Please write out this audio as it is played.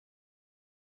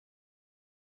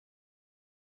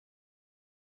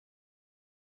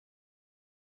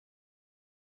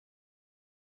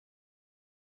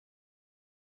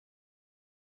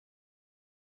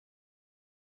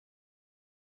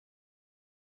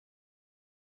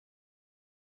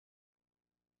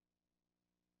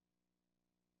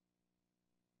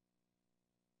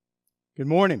Good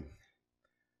morning.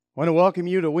 I want to welcome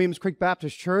you to Williams Creek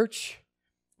Baptist Church.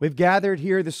 We've gathered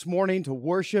here this morning to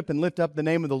worship and lift up the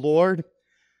name of the Lord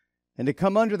and to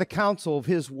come under the counsel of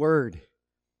His Word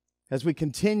as we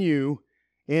continue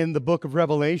in the book of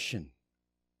Revelation.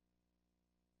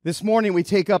 This morning we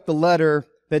take up the letter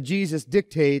that Jesus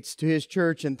dictates to His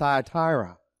church in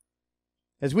Thyatira.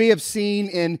 As we have seen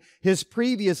in His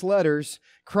previous letters,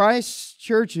 Christ's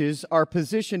churches are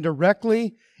positioned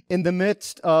directly in the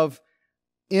midst of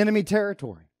enemy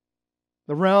territory,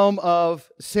 the realm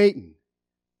of Satan.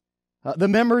 The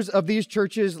members of these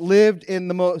churches lived in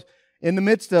the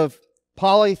midst of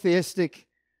polytheistic,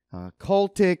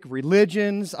 cultic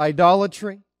religions,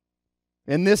 idolatry.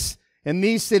 In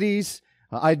these cities,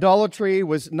 idolatry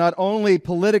was not only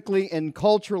politically and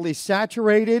culturally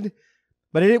saturated,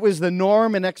 but it was the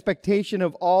norm and expectation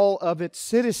of all of its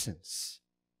citizens.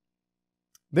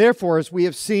 Therefore, as we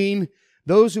have seen,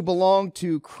 those who belong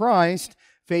to Christ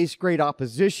face great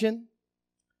opposition,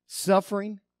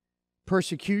 suffering,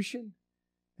 persecution,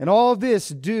 and all this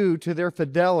due to their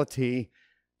fidelity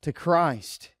to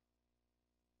Christ.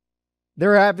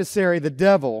 Their adversary, the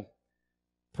devil,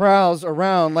 prowls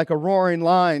around like a roaring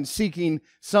lion seeking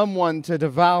someone to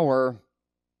devour.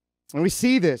 And we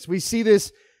see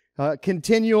this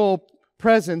continual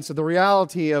presence of the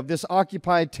reality of this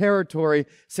occupied territory,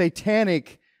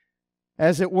 satanic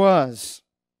as it was.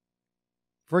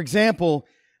 For example,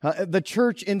 the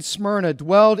church in Smyrna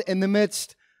dwelled in the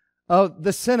midst of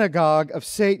the synagogue of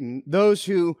Satan, those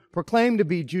who proclaimed to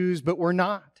be Jews but were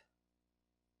not.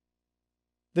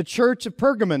 The church of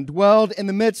Pergamon dwelled in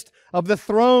the midst of the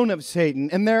throne of Satan,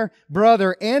 and their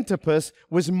brother Antipas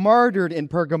was martyred in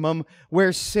Pergamum,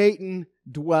 where Satan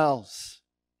dwells.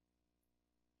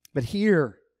 But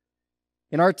here,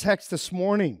 in our text this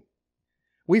morning,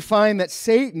 we find that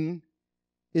Satan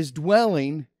is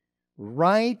dwelling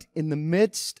right in the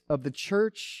midst of the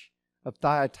church of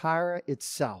Thyatira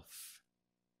itself.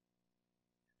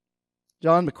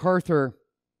 John MacArthur,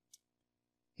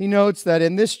 he notes that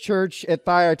in this church at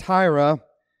Thyatira,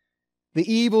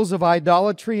 the evils of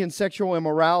idolatry and sexual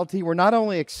immorality were not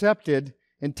only accepted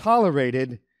and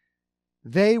tolerated,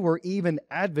 they were even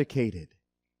advocated.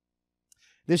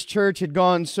 This church had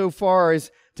gone so far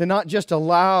as to not just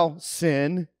allow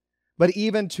sin, but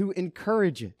even to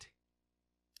encourage it.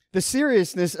 The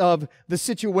seriousness of the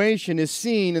situation is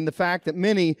seen in the fact that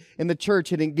many in the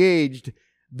church had engaged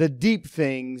the deep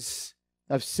things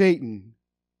of Satan.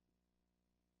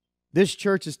 This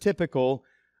church is typical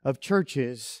of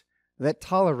churches that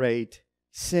tolerate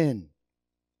sin.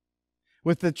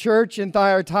 With the church in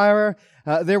Thyatira,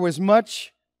 there was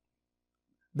much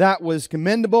that was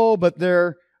commendable, but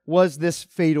there was this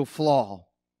fatal flaw.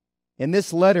 And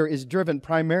this letter is driven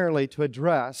primarily to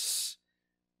address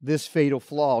this fatal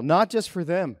flaw, not just for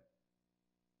them,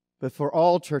 but for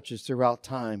all churches throughout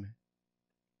time.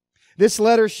 This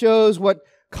letter shows what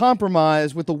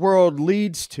compromise with the world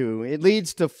leads to. It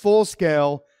leads to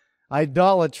full-scale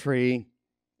idolatry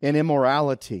and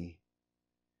immorality.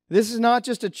 This is not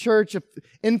just a church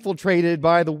infiltrated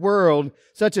by the world,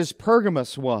 such as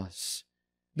Pergamos was.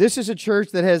 This is a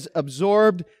church that has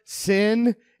absorbed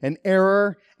sin and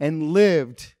error and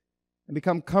lived and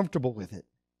become comfortable with it.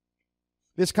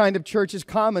 This kind of church is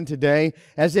common today,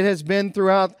 as it has been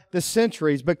throughout the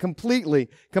centuries, but completely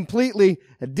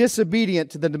disobedient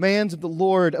to the demands of the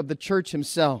Lord of the church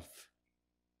Himself.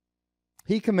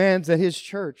 He commands that His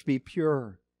church be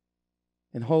pure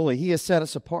and holy. He has set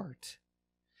us apart.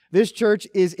 This church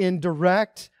is in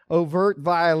direct, overt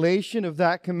violation of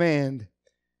that command,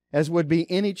 as would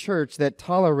be any church that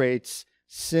tolerates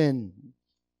sin.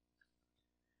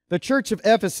 The church of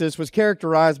Ephesus was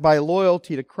characterized by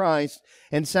loyalty to Christ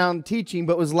and sound teaching,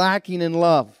 but was lacking in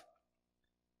love.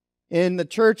 In the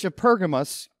church of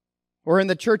Pergamos, or in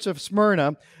the church of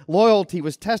Smyrna, loyalty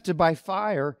was tested by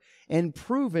fire and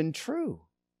proven true.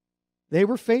 They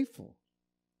were faithful.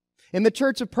 In the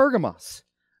church of Pergamos,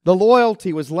 the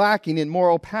loyalty was lacking in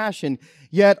moral passion,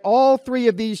 yet all three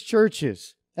of these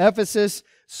churches, Ephesus,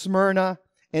 Smyrna,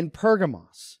 and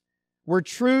Pergamos, were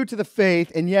true to the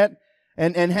faith and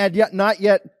had not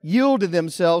yet yielded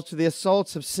themselves to the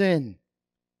assaults of sin.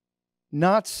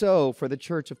 Not so for the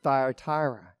church of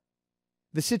Thyatira.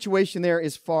 The situation there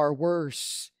is far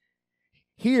worse.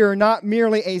 Here, not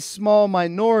merely a small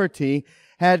minority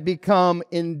had become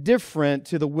indifferent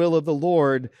to the will of the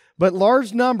Lord, but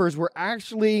large numbers were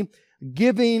actually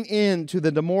giving in to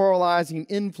the demoralizing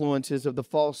influences of the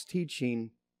false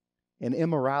teaching and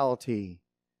immorality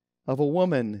of a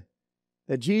woman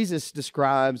that Jesus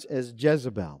describes as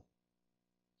Jezebel.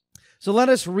 So let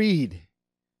us read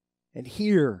and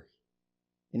hear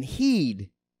and heed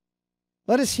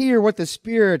Let us hear what the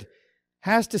Spirit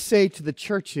has to say to the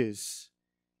churches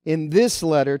in this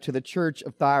letter to the church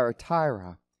of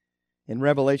Thyatira in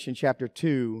Revelation chapter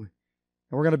 2.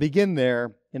 And we're going to begin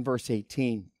there in verse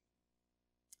 18.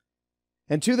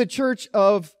 And to the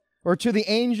to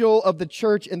the angel of the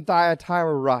church in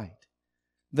Thyatira write,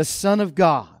 the Son of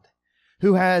God,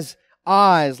 who has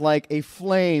eyes like a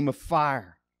flame of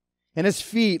fire, and his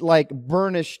feet like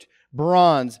burnished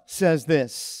bronze, says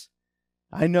this: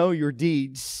 I know your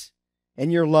deeds,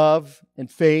 and your love, and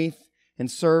faith,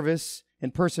 and service,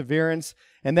 and perseverance,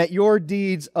 and that your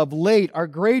deeds of late are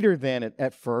greater than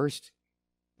at first.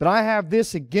 But I have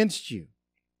this against you,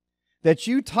 that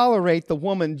you tolerate the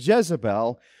woman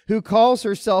Jezebel, who calls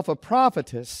herself a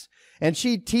prophetess, and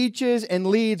she teaches and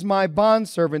leads my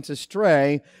bondservants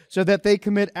astray, so that they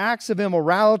commit acts of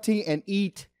immorality and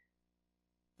eat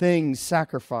things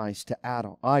sacrificed to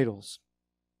idols.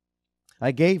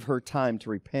 I gave her time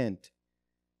to repent,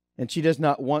 and she does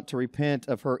not want to repent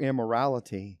of her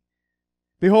immorality.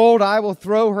 Behold, I will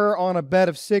throw her on a bed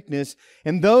of sickness,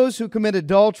 and those who commit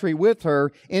adultery with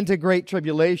her into great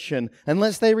tribulation,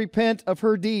 unless they repent of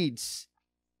her deeds.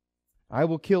 I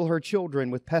will kill her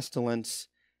children with pestilence,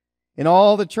 and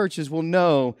all the churches will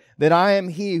know that I am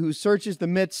He who searches the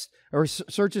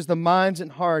minds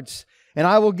and hearts, and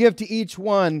I will give to each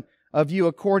one of you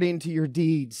according to your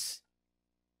deeds.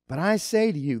 But I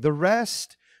say to you, the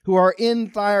rest who are in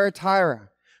Thyatira,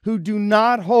 who do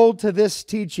not hold to this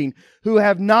teaching, who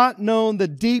have not known the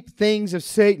deep things of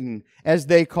Satan, as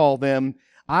they call them,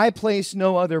 I place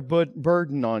no other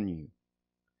burden on you.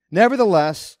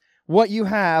 Nevertheless, what you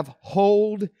have,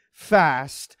 hold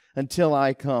fast until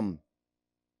I come.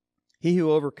 He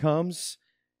who overcomes,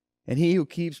 and he who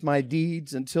keeps my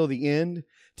deeds until the end,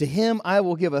 to him I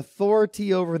will give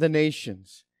authority over the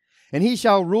nations. And he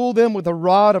shall rule them with a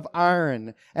rod of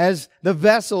iron, as the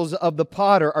vessels of the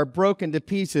potter are broken to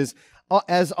pieces,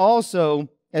 as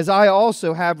I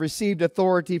also have received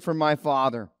authority from my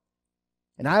Father.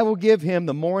 And I will give him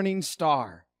the morning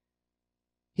star.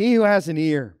 He who has an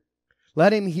ear,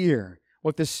 let him hear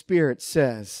what the Spirit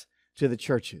says to the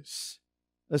churches.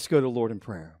 Let's go to the Lord in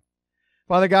prayer.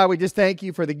 Father God, we just thank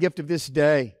you for the gift of this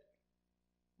day.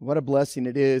 What a blessing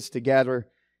it is to gather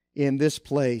in this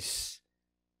place,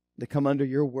 to come under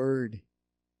your word.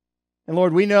 And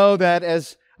Lord, we know that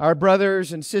as our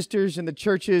brothers and sisters in the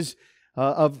churches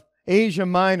of Asia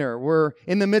Minor were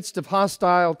in the midst of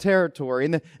hostile territory,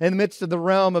 in the midst of the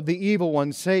realm of the evil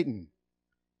one, Satan.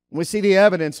 And we see the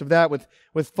evidence of that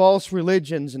with false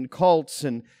religions and cults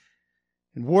and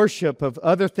worship of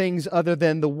other things other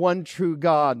than the one true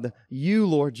God, you,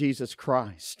 Lord Jesus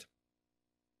Christ.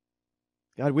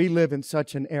 God, we live in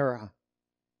such an era.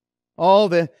 All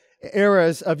the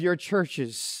eras of your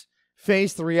churches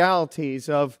face the realities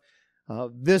of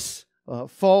these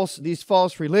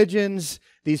false religions,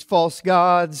 these false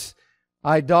gods,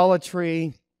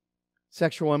 idolatry,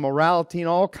 sexual immorality, and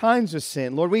all kinds of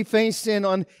sin. Lord, we face sin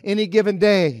on any given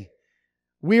day.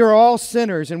 We are all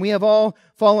sinners, and we have all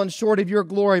fallen short of your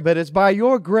glory, but it's by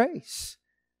your grace,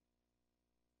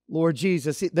 Lord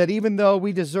Jesus, that even though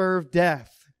we deserve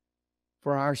death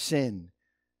for our sin,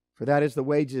 for that is the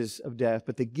wages of death,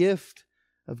 but the gift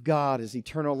of God is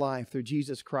eternal life through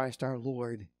Jesus Christ our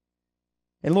Lord.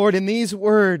 And Lord, in these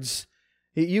words,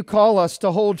 you call us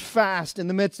to hold fast in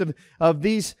the midst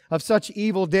of such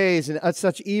evil days and at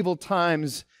such evil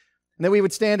times, and that we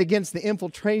would stand against the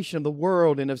infiltration of the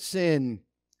world and of sin.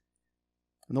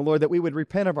 And the Lord, that we would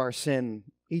repent of our sin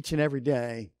each and every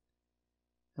day.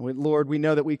 And Lord, we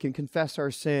know that we can confess our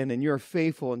sin, and you're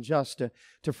faithful and just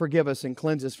to forgive us and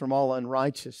cleanse us from all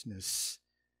unrighteousness.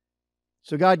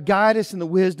 So God, guide us in the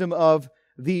wisdom of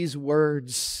these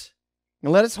words.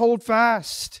 And let us hold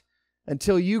fast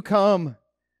until you come.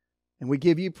 And we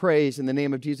give you praise in the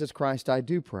name of Jesus Christ, I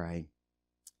do pray.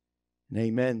 And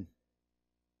amen.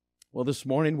 Well, this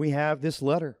morning we have this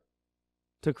letter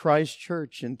to Christ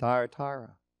Church in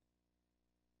Thyatira.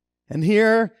 And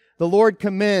here the Lord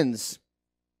commends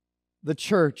the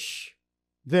church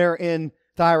there in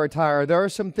Thyatira. There are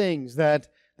some things that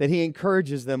He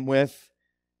encourages them with.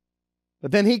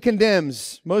 But then He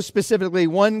condemns, most specifically,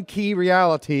 one key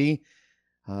reality,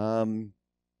 the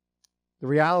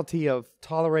reality of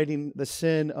tolerating the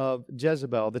sin of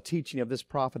Jezebel, the teaching of this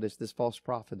prophetess, this false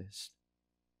prophetess.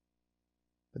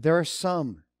 But there are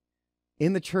some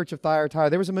in the church of Thyatira.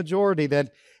 There was a majority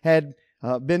that had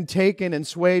been taken and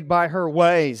swayed by her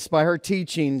ways, by her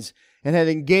teachings, and had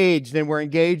engaged and were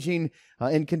engaging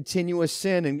in continuous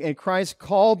sin. And Christ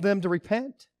called them to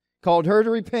repent, called her to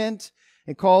repent,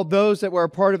 and called those that were a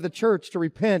part of the church to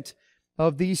repent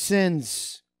of these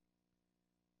sins.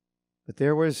 But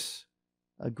there was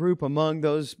a group among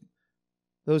those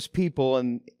people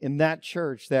in that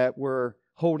church that were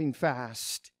holding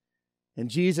fast. And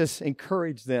Jesus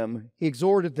encouraged them. He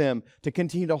exhorted them to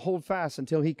continue to hold fast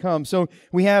until He comes. So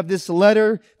we have this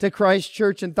letter to Christ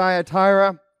Church in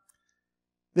Thyatira,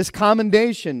 this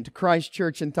commendation to Christ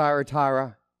Church in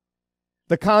Thyatira,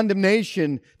 the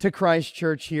condemnation to Christ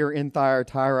Church here in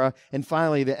Thyatira, and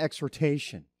finally the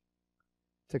exhortation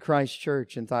to Christ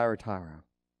Church in Thyatira.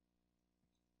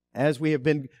 As we have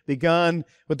begun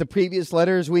with the previous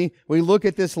letters, we look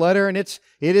at this letter, and it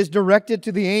is directed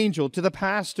to the angel, to the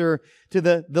pastor, to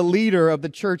the leader of the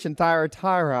church in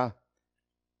Thyatira.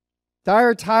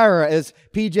 Thyatira, as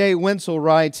P.J. Wenzel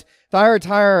writes,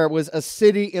 Thyatira was a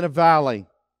city in a valley,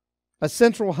 a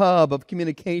central hub of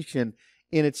communication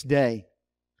in its day.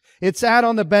 It sat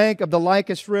on the bank of the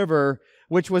Lycus River,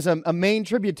 which was a main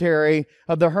tributary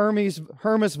of the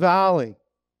Hermus Valley,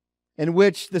 in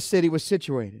which the city was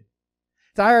situated.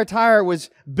 Thyatira was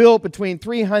built between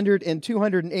 300 and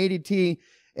 282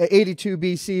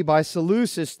 BC by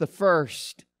Seleucus I,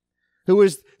 who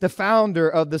was the founder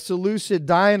of the Seleucid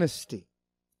dynasty.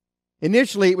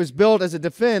 Initially, it was built as a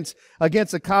defense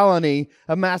against a colony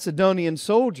of Macedonian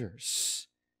soldiers.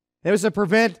 It was to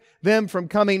prevent them from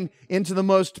coming into the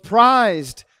most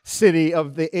prized city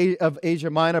of Asia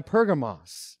Minor,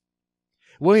 Pergamos.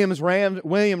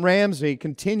 William Ramsey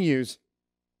continues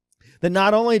that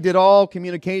not only did all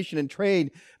communication and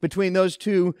trade between those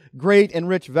two great and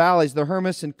rich valleys, the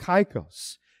Hermus and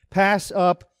Caicos, pass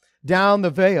up down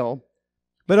the vale,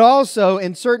 but also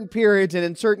in certain periods and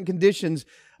in certain conditions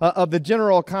of the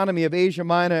general economy of Asia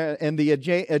Minor and the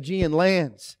Aegean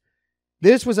lands.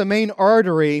 This was a main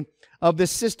artery of the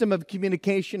system of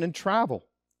communication and travel.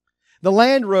 The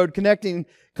land road connecting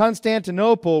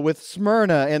Constantinople with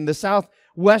Smyrna and the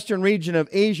southwestern region of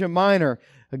Asia Minor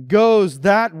goes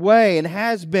that way and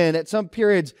has been at some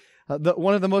periods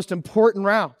one of the most important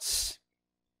routes.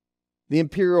 The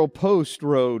imperial post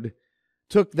road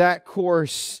took that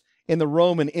course in the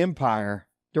Roman Empire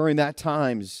during that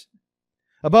times.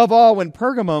 Above all, when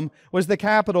Pergamum was the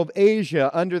capital of Asia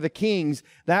under the kings,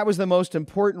 that was the most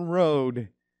important road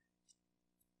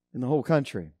in the whole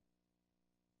country.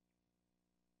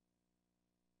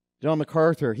 John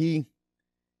MacArthur, he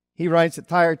writes that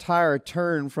Thyatira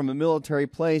turned from a military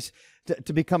place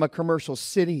to become a commercial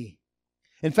city.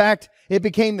 In fact, it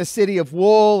became the city of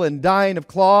wool and dyeing of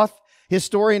cloth.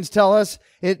 Historians tell us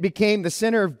it became the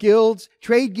center of guilds,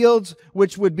 trade guilds,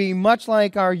 which would be much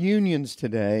like our unions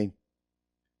today.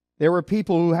 There were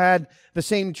people who had the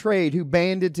same trade, who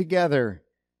banded together.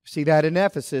 See that in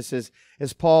Ephesus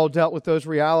as Paul dealt with those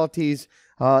realities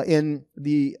when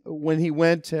he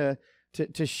went to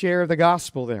share the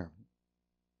gospel there.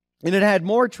 And it had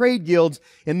more trade guilds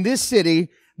in this city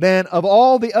than of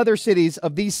all the other cities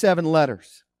of these 7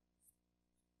 letters.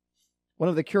 One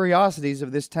of the curiosities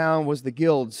of this town was the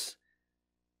guilds,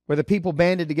 where the people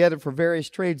banded together for various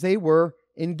trades they were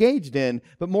engaged in.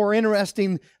 But more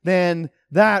interesting than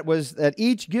that was that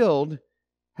each guild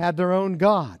had their own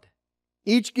god.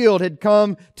 Each guild had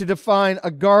come to define a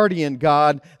guardian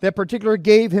god that particularly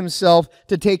gave himself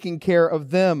to taking care of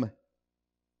them.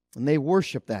 And they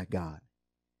worshiped that god.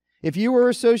 If you were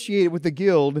associated with the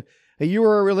guild, you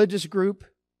were a religious group,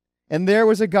 and there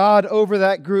was a god over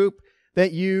that group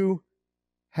that you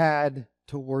had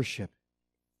to worship.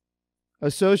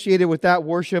 Associated with that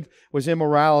worship was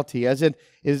immorality, as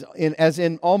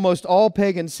in almost all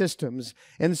pagan systems.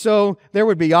 And so there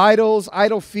would be idols,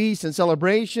 idol feasts and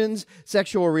celebrations,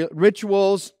 sexual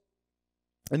rituals,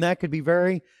 and that could be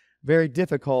very, very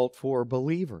difficult for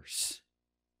believers.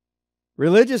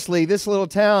 Religiously, this little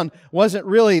town wasn't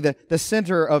really the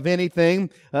center of anything.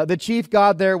 The chief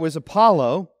god there was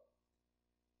Apollo,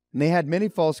 and they had many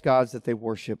false gods that they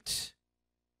worshipped.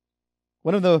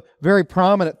 One of the very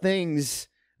prominent things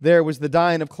there was the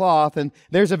dyeing of cloth. And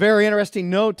there's a very interesting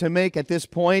note to make at this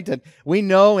point. And we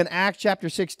know in Acts chapter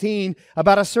 16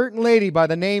 about a certain lady by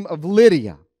the name of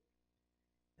Lydia.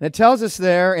 And it tells us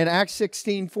there in Acts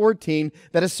 16:14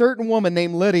 that a certain woman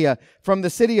named Lydia from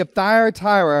the city of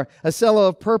Thyatira, a seller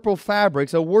of purple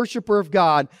fabrics, a worshiper of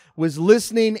God, was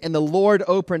listening, and the Lord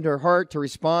opened her heart to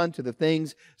respond to the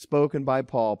things spoken by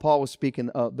Paul. Paul was speaking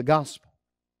of the gospel.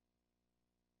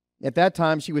 At that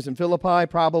time, she was in Philippi,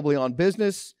 probably on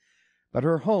business, but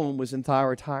her home was in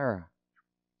Thyatira.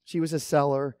 She was a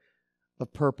seller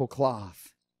of purple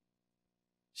cloth.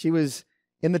 She was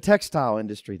in the textile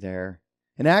industry there.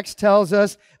 And Acts tells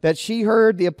us that she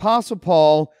heard the Apostle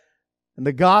Paul and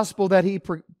the gospel that he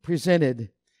presented,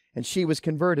 and she was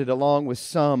converted along with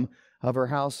some of her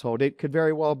household. It could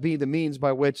very well be the means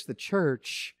by which the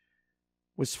church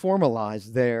was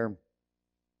formalized there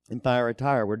in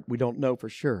Thyatira. We don't know for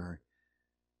sure.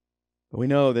 But we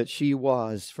know that she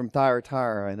was from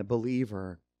Thyatira and a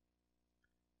believer.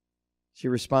 She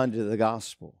responded to the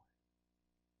gospel.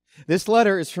 This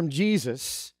letter is from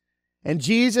Jesus. And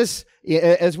Jesus,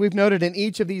 as we've noted in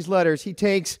each of these letters, He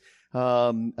takes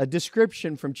a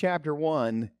description from chapter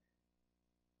 1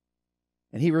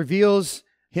 and He reveals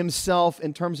Himself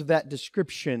in terms of that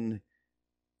description,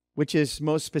 which is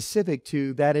most specific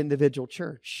to that individual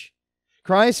church.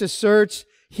 Christ asserts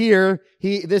here,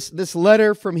 this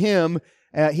letter from Him,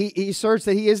 He asserts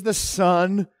that He is the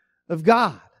Son of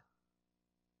God.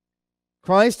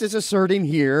 Christ is asserting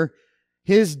here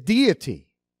His deity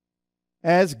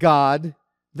as God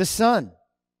the Son.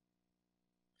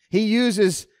 He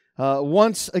uses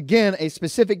once again a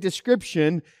specific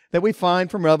description that we find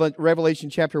from Revelation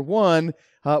chapter 1,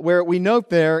 where we note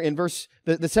there in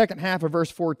the second half of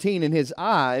verse 14, and His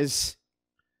eyes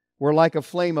were like a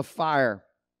flame of fire.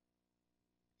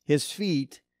 His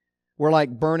feet were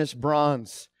like burnished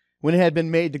bronze when it had been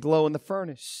made to glow in the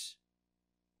furnace.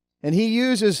 And He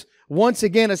uses once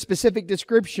again a specific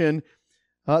description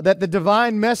that the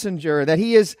divine messenger, that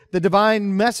He is the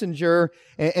divine messenger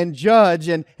and judge.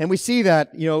 And we see that,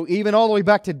 even all the way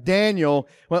back to Daniel,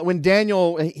 when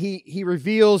Daniel, he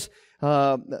reveals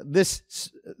this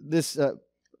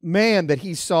man that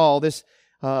he saw, this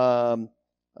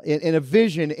in a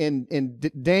vision in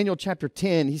Daniel chapter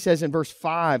 10. He says in verse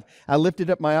 5, I lifted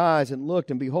up my eyes and looked,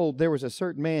 and behold, there was a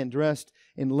certain man dressed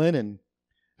in linen,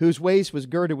 whose waist was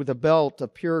girded with a belt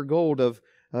of pure gold of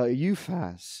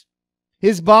Uphaz.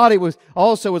 His body was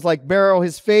like beryl.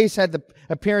 His face had the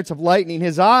appearance of lightning.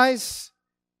 His eyes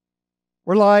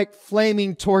were like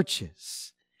flaming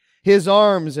torches. His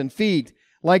arms and feet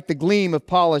like the gleam of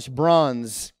polished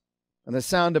bronze. And the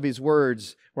sound of his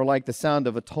words were like the sound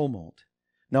of a tumult.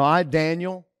 Now I,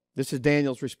 Daniel, this is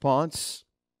Daniel's response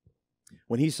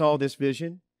when he saw this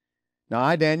vision. Now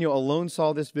I, Daniel, alone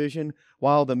saw this vision,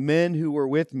 while the men who were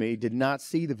with me did not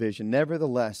see the vision.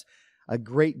 Nevertheless, a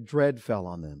great dread fell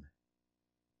on them,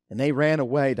 and they ran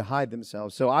away to hide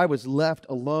themselves. So I was left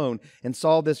alone and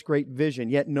saw this great vision,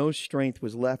 yet no strength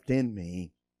was left in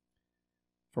me.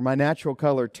 For my natural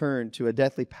color turned to a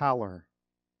deathly pallor,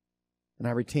 and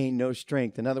I retained no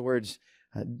strength. In other words,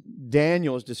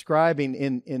 Daniel is describing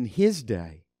in his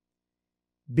day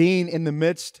being in the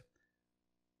midst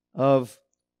of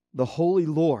the Holy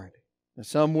Lord. Now,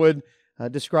 some would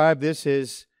describe this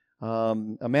as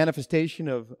a manifestation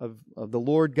of the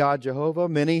Lord God Jehovah.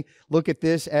 Many look at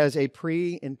this as a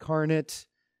pre-incarnate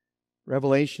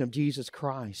revelation of Jesus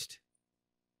Christ.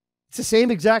 It's the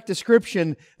same exact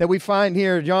description that we find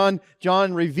here.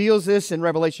 John reveals this in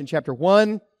Revelation chapter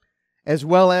 1, as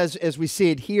well as we see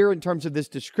it here in terms of this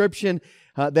description,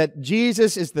 that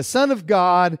Jesus is the Son of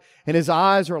God, and His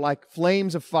eyes are like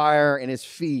flames of fire, and His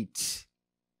feet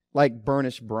like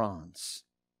burnished bronze.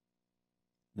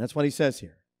 And that's what He says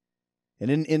here. And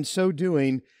in so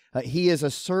doing, He is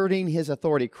asserting His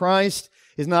authority. Christ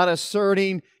is not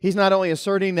asserting, He's not only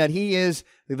asserting that He is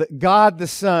God the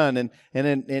Son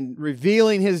and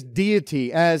revealing His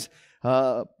deity as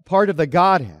part of the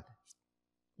Godhead.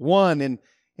 One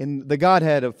in the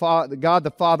Godhead of God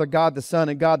the Father, God the Son,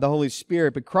 and God the Holy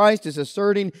Spirit. But Christ is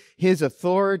asserting His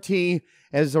authority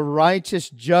as a righteous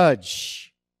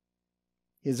judge.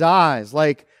 His eyes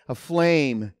like a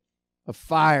flame of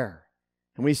fire.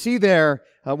 And we see there,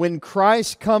 when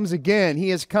Christ comes again,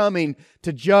 He is coming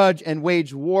to judge and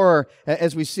wage war,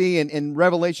 as we see in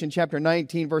Revelation chapter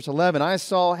 19, verse 11. I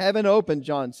saw heaven open,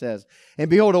 John says, and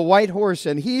behold, a white horse,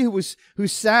 and He who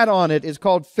sat on it is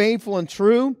called Faithful and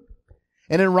True.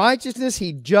 And in righteousness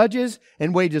He judges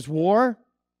and wages war.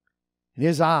 And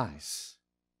His eyes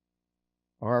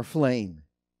are a flame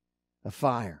of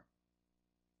fire.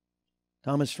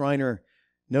 Thomas Schreiner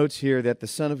notes here that the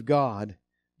Son of God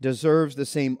deserves the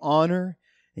same honor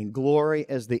and glory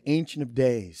as the Ancient of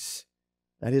Days,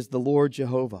 that is, the Lord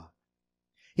Jehovah.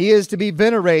 He is to be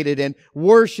venerated and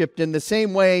worshipped in the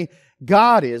same way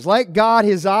God is. Like God,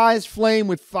 His eyes flame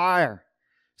with fire,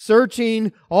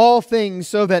 searching all things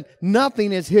so that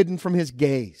nothing is hidden from His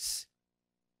gaze.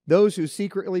 Those who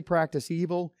secretly practice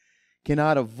evil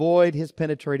cannot avoid His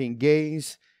penetrating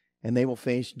gaze, and they will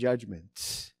face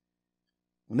judgment.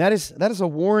 And that is a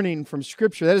warning from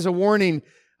Scripture. That is a warning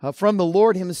from the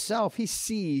Lord Himself. He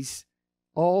sees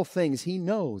all things. He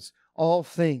knows all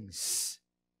things.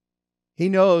 He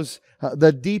knows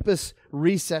the deepest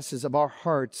recesses of our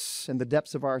hearts and the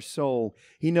depths of our soul.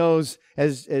 He knows,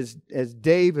 as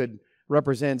David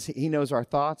represents, He knows our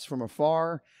thoughts from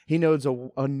afar. He knows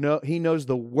He knows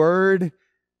the word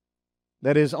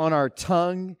that is on our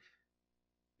tongue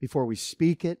before we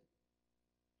speak it.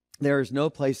 there is no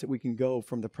place that we can go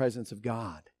from the presence of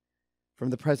God, from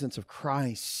the presence of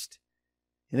Christ.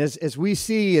 And as we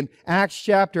see in Acts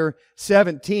chapter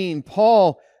 17,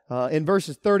 Paul, in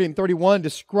verses 30 and 31,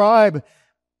 describe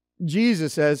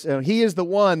Jesus as He is the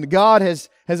one, God has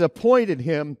appointed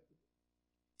Him,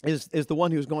 is the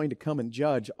one who's going to come and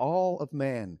judge all of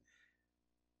man.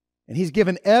 And He's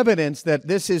given evidence that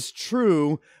this is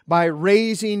true by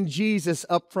raising Jesus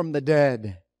up from the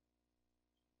dead.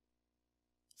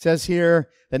 It says here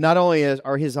that not only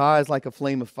are His eyes like a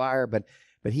flame of fire, but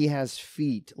He has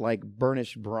feet like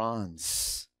burnished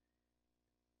bronze.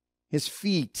 His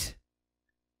feet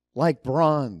like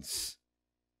bronze.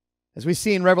 As we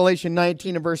see in Revelation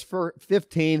 19 and verse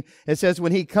 15, it says,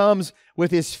 when He comes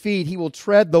with His feet, He will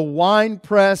tread the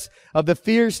winepress of the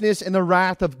fierceness and the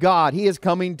wrath of God. He is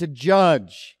coming to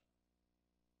judge.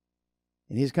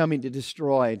 And He's coming to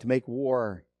destroy, to make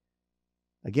war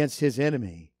against His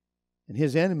enemy. And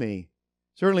His enemy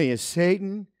certainly is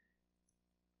Satan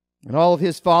and all of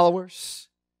his followers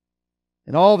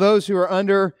and all those who are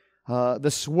under the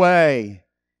sway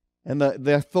and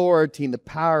the authority and the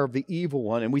power of the evil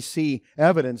one. And we see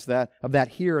evidence of that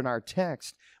here in our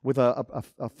text with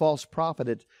a false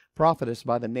prophetess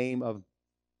by the name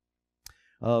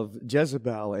of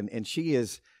Jezebel. And she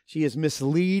is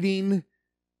misleading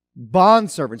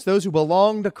bondservants, those who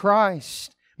belong to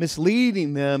Christ,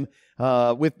 misleading them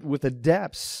with the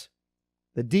depths,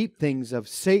 the deep things of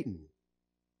Satan.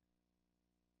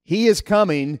 He is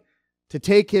coming to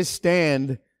take His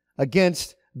stand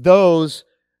against those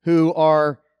who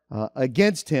are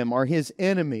against Him, are His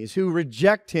enemies, who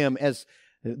reject Him as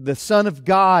the Son of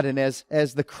God and as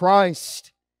the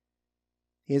Christ.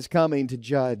 He is coming to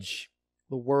judge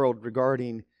the world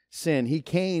regarding sin. He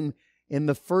came in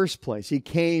the first place. He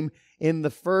came in the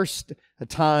first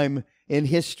time in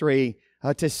history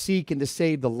to seek and to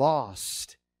save the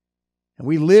lost. And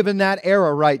we live in that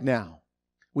era right now.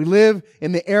 We live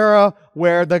in the era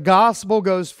where the gospel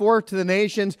goes forth to the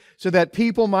nations so that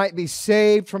people might be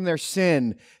saved from their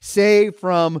sin, saved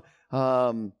from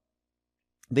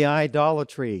the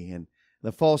idolatry and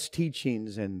the false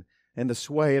teachings and the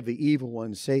sway of the evil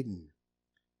one, Satan.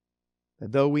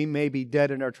 That though we may be dead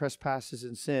in our trespasses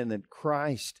and sin, that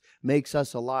Christ makes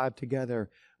us alive together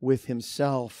with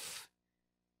Himself.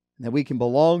 And that we can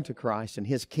belong to Christ and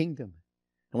His kingdom.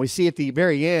 And we see at the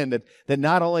very end that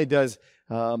not only does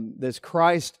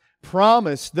Christ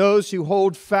promise those who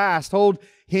hold fast, hold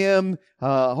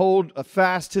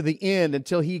fast to the end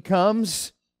until He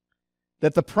comes,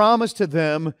 that the promise to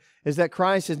them is that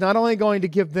Christ is not only going to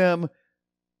give them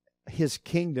His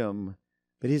kingdom,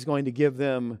 but He's going to give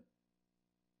them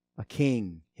a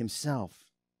king Himself.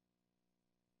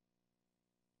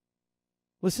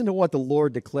 Listen to what the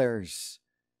Lord declares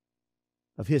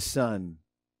of His Son,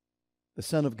 the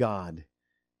Son of God,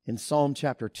 in Psalm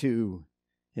chapter 2,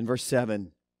 in verse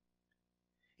 7.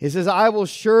 He says, I will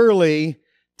surely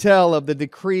tell of the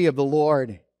decree of the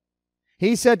Lord.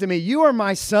 He said to me, you are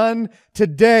my son,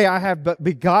 today I have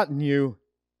begotten you.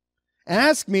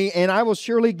 Ask me, and I will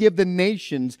surely give the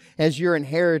nations as your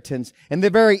inheritance, and the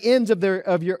very ends of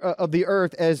the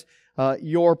earth as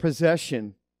your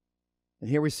possession. And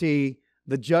here we see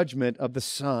the judgment of the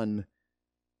Son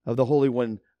of the Holy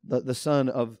One, the Son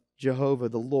of Jehovah,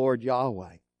 the Lord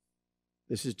Yahweh.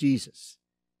 This is Jesus.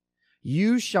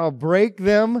 You shall break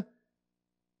them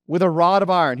with a rod of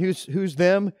iron. Who's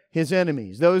them? His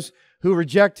enemies. Those who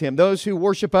reject Him. Those who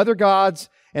worship other gods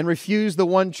and refuse the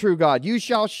one true God. You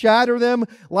shall shatter them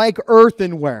like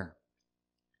earthenware.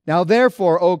 Now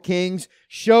therefore, O kings,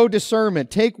 show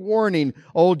discernment. Take warning,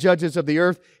 O judges of the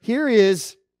earth. Here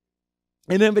is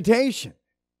an invitation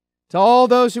to all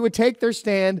those who would take their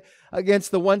stand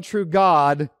against the one true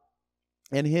God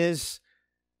and His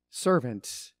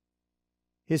servant,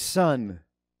 His Son,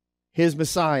 His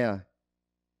Messiah,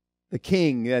 the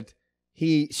King that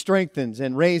He strengthens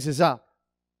and raises up.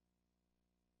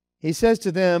 He says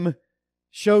to them,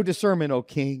 show discernment, O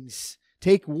kings.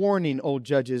 Take warning, O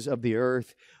judges of the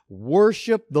earth.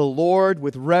 Worship the Lord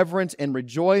with reverence and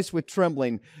rejoice with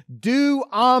trembling. Do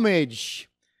homage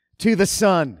to the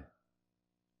Son.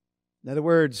 In other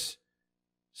words,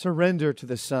 surrender to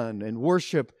the Son and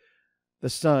worship the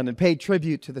Son and pay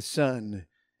tribute to the Son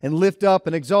and lift up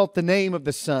and exalt the name of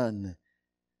the Son,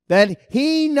 that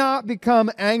He not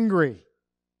become angry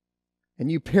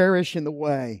and you perish in the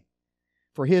way,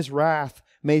 for His wrath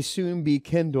may soon be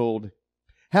kindled.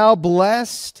 How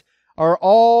blessed are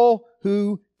all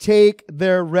who take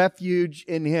their refuge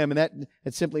in Him. And that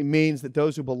it simply means that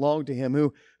those who belong to Him,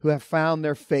 who have found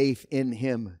their faith in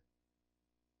Him,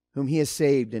 whom He has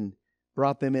saved and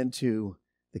brought them into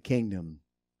the kingdom.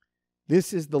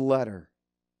 This is the letter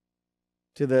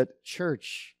to the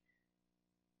church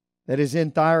that is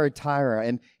in Thyatira,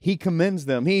 and he commends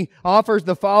them. He offers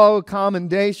the following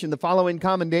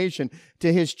commendation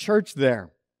to his church there.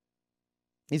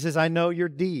 He says, I know your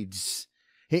deeds.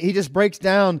 He just breaks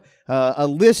down a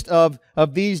list of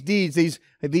these deeds,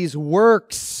 these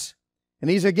works. And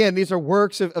these are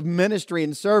works of ministry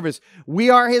and service. We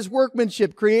are His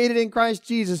workmanship, created in Christ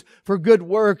Jesus for good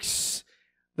works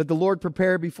that the Lord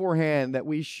prepared beforehand that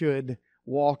we should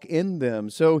walk in them.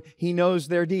 So He knows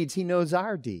their deeds. He knows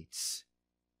our deeds.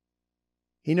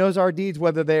 He knows our deeds,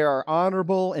 whether they are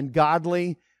honorable and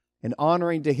godly and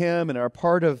honoring to Him and are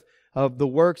part of the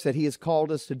works that He has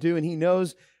called us to do. And He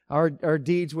knows our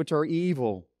deeds which are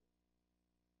evil.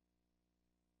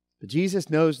 But Jesus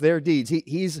knows their deeds.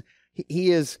 He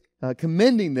is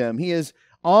commending them. He is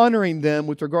honoring them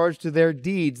with regards to their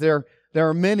deeds. There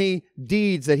are many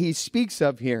deeds that He speaks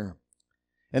of here.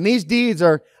 And these deeds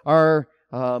are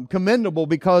commendable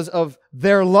because of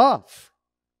their love.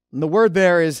 And the word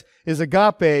there is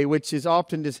agape, which is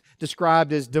often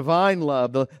described as divine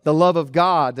love, the love of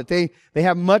God, that they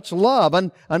have much love,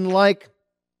 unlike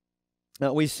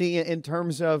we see in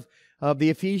terms of the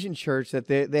Ephesian church, that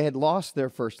they had lost their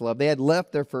first love. They had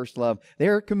left their first love. They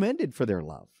are commended for their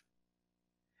love.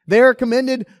 They are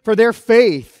commended for their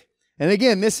faith. And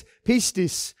again, this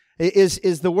pistis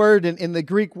is the word, and the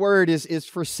Greek word is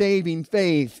for saving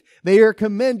faith. They are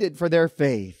commended for their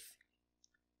faith.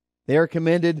 They are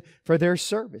commended for their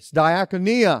service.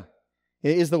 Diakonia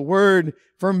is the word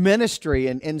for ministry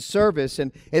and service.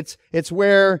 And it's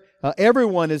where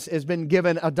everyone has been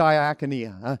given a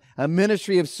diakonia, a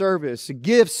ministry of service,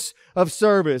 gifts of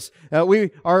service. We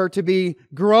are to be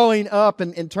growing up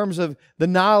in terms of the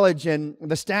knowledge and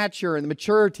the stature and the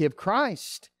maturity of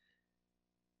Christ,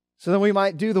 so that we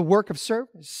might do the work of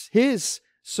service, His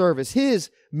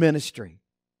ministry.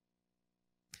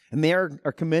 And they are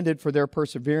commended for their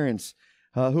perseverance.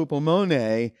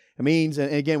 Hupomone means,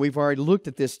 and again, we've already looked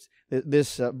at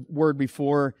this word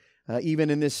before, even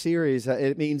in this series.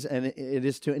 It means, and it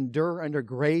is to endure under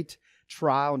great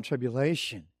trial and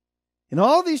tribulation. In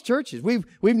all these churches, we've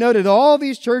noted all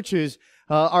these churches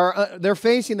they're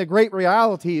facing the great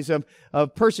realities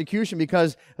of persecution,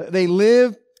 because they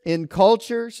live in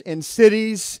cultures and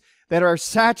cities that are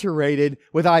saturated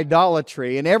with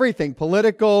idolatry and everything,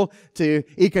 political to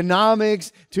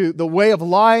economics to the way of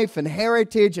life and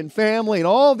heritage and family, and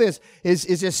all this is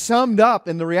just summed up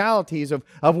in the realities of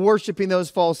worshiping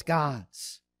those false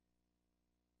gods.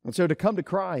 And so to come to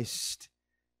Christ,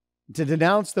 to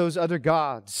denounce those other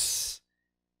gods,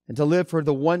 and to live for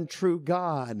the one true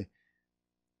God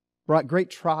brought great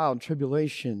trial and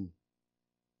tribulation.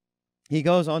 He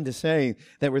goes on to say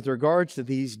that with regards to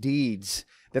these deeds,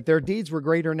 that their deeds were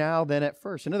greater now than at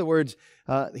first. In other words,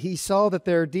 he saw that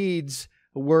their deeds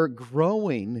were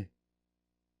growing,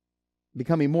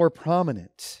 becoming more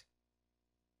prominent.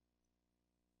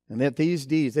 And that these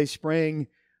deeds, they sprang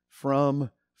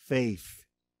from faith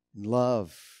and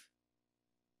love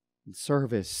and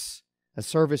service, a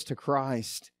service to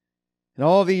Christ. And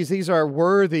all these are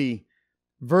worthy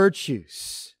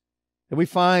virtues that we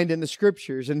find in the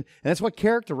Scriptures. And that's what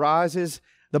characterizes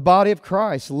the body of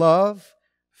Christ: love,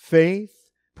 faith,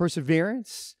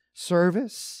 perseverance,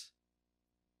 service.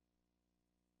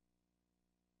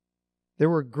 There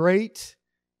were great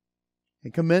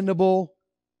and commendable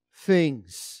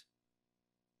things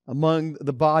among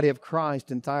the body of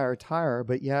Christ in Thyatira,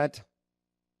 but yet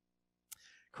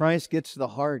Christ gets to the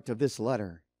heart of this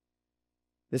letter,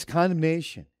 this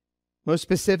condemnation, most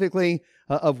specifically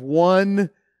of one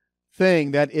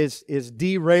thing that is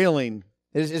derailing,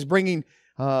 is bringing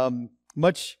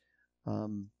much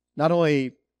not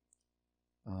only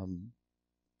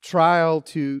trial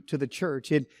to the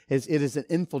church. It is an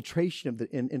infiltration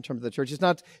in terms of the church. It's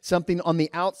not something on the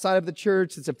outside of the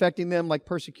church that's affecting them, like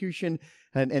persecution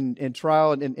and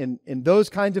trial and those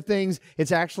kinds of things.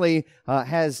 It's actually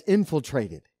has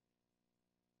infiltrated,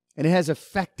 and it has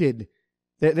affected.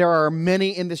 There are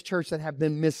many in this church that have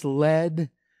been misled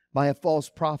by a false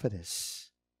prophetess.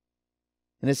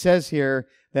 And it says here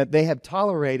that they have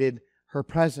tolerated her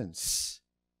presence.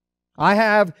 I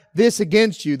have this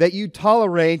against you, that you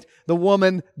tolerate the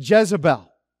woman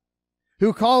Jezebel,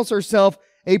 who calls herself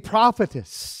a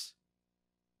prophetess.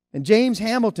 And James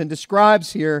Hamilton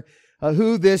describes here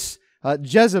who this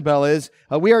Jezebel is.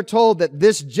 We are told that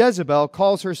this Jezebel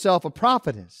calls herself a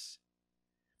prophetess.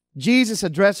 Jesus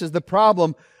addresses the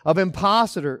problem of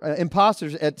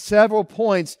imposters at several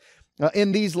points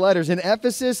in these letters. In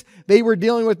Ephesus, they were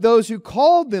dealing with those who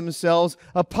called themselves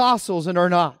apostles and are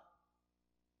not.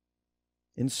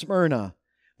 In Smyrna,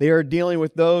 They are dealing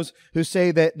with those who say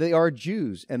that they are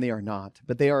Jews, and they are not,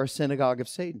 but they are a synagogue of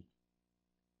Satan.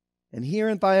 And here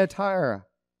in Thyatira,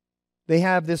 they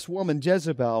have this woman,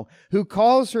 Jezebel, who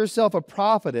calls herself a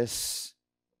prophetess.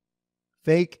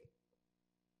 Fake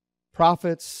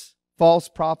prophets, false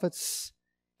prophets,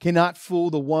 cannot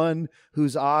fool the one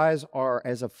whose eyes are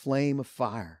as a flame of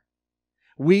fire.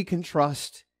 We can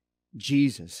trust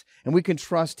Jesus, and we can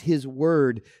trust His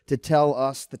Word to tell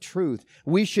us the truth.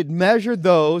 We should measure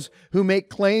those who make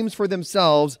claims for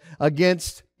themselves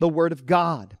against the Word of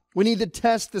God. We need to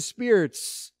test the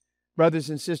spirits, brothers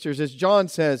and sisters. As John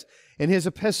says in his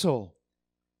epistle,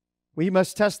 we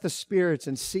must test the spirits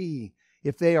and see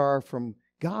if they are from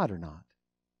God or not.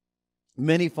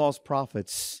 Many false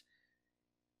prophets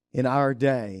in our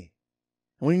day,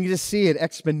 and we need to see it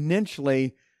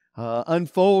exponentially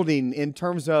unfolding in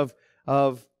terms of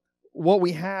what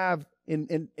we have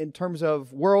in terms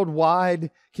of worldwide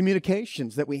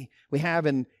communications that we have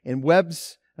in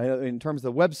webs, in terms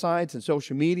of the websites and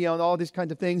social media and all these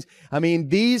kinds of things. I mean,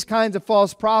 these kinds of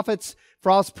false prophets,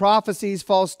 false prophecies,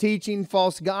 false teaching,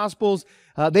 false gospels,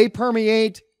 they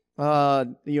permeate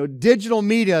digital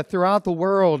media throughout the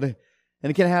world, and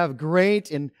it can have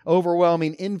great and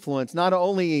overwhelming influence, not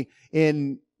only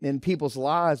in people's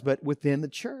lives, but within the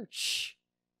church.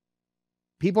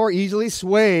 People are easily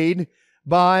swayed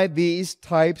by these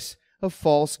types of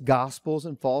false gospels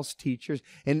and false teachers.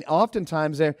 And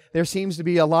oftentimes there seems to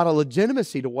be a lot of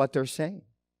legitimacy to what they're saying.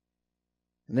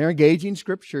 And they're engaging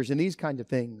scriptures and these kind of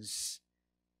things.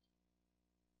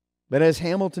 But as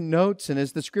Hamilton notes, and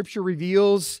as the Scripture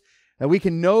reveals, that we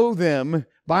can know them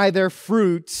by their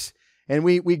fruits. And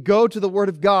we go to the Word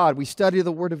of God, we study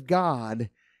the Word of God,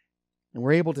 and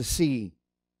we're able to see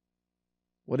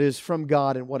what is from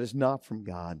God and what is not from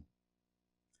God.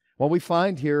 Well, we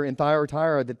find here in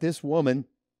Thyatira that this woman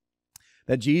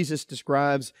that Jesus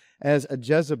describes as a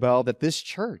Jezebel, that this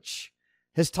church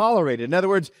has tolerated. In other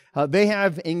words, they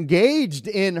have engaged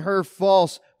in her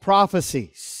false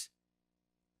prophecies.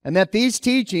 And that these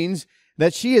teachings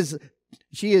that she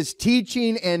is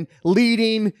teaching and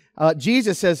leading,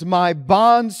 Jesus says, my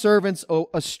bondservants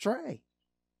astray.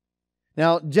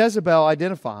 Now, Jezebel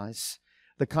identifies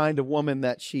the kind of woman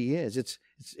that she is.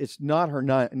 It's not her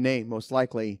name, most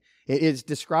likely. It is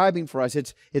describing for us.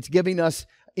 It's giving us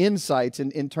insights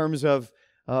in terms of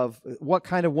what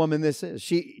kind of woman this is.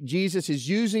 Jesus is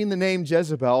using the name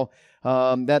Jezebel,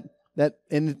 that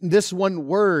in this one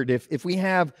word, if we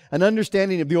have an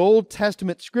understanding of the Old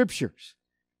Testament Scriptures,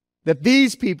 that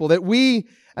these people, that we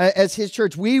as His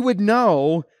church, we would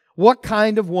know what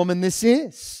kind of woman this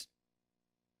is.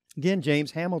 Again,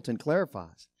 James Hamilton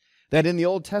clarifies that in the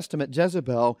Old Testament,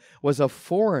 Jezebel was a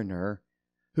foreigner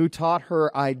who taught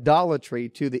her idolatry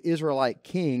to the Israelite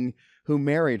king who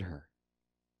married her.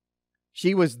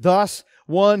 She was thus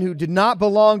one who did not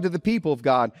belong to the people of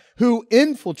God, who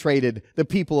infiltrated the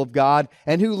people of God,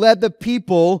 and who led the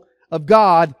people of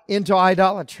God into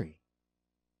idolatry.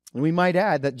 And we might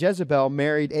add that Jezebel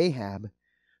married Ahab,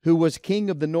 who was king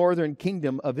of the northern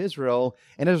kingdom of Israel,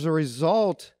 and as a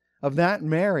result of that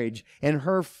marriage and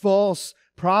her false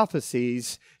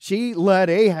prophecies, she led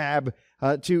Ahab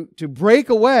to break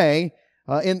away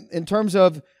in terms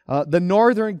of the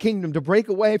northern kingdom, to break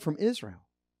away from Israel.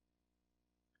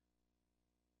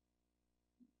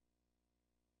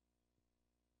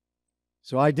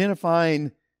 So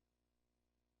identifying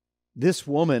this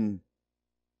woman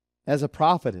as a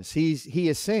prophetess,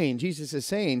 Jesus is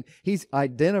saying, He's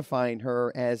identifying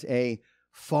her as a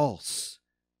false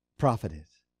prophetess.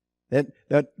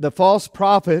 That the false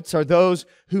prophets are those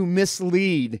who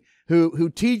mislead, who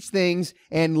teach things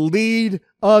and lead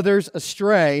others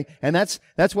astray. And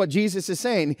that's what Jesus is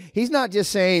saying. He's not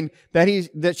just saying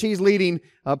that she's leading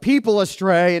people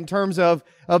astray in terms of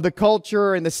the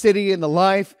culture and the city and the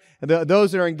life,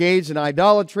 those that are engaged in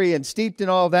idolatry and steeped in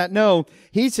all of that. No,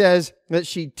 He says that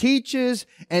she teaches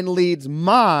and leads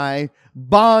my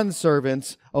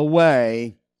bondservants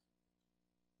away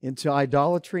into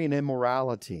idolatry and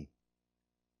immorality.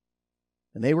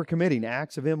 And they were committing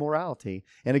acts of immorality.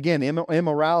 And again,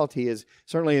 immorality is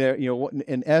certainly,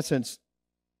 in essence,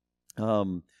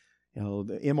 the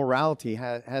immorality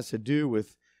has to do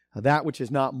with that which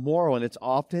is not moral, and it's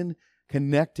often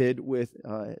connected with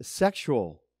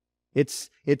sexual. It's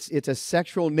a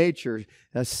sexual nature,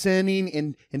 sinning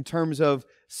in terms of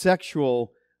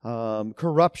sexual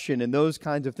corruption and those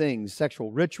kinds of things,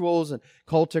 sexual rituals and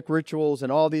cultic rituals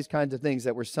and all these kinds of things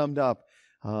that were summed up.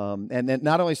 And then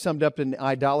not only summed up in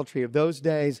idolatry of those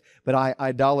days, but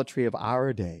idolatry of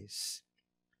our days.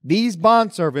 These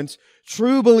bondservants,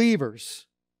 true believers,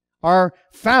 are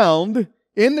found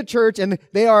in the church and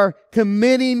they are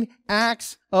committing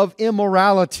acts of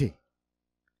immorality.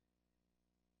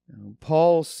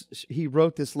 Paul, he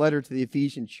wrote this letter to the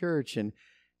Ephesian church and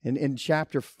in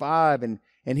chapter 5, and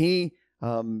he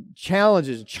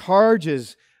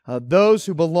charges those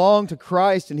who belong to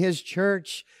Christ in His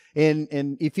church.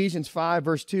 In Ephesians 5,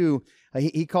 verse 2,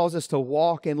 he calls us to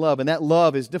walk in love, and that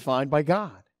love is defined by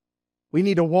God. We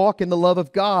need to walk in the love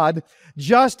of God,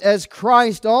 just as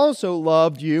Christ also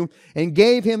loved you and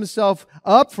gave Himself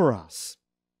up for us,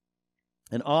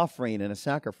 an offering and a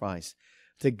sacrifice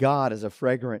to God as a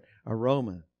fragrant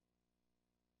aroma.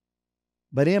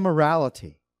 But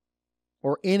immorality,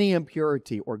 or any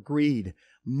impurity or greed,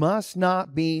 must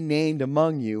not be named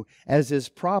among you, as is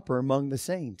proper among the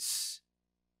saints.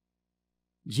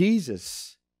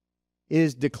 Jesus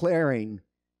is declaring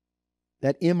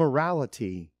that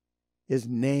immorality is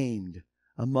named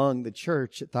among the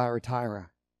church at Thyatira,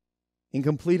 in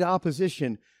complete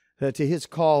opposition to His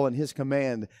call and His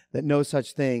command that no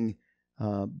such thing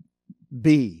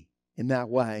be in that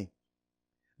way.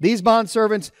 These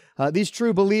bondservants, these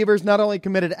true believers, not only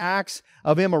committed acts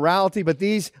of immorality, but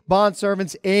these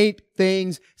bondservants ate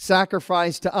things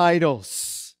sacrificed to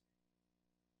idols.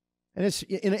 And it's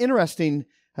interesting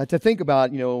to think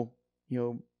about,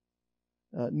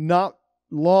 not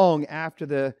long after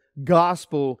the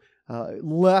gospel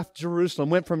left Jerusalem,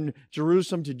 went from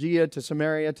Jerusalem to Judea to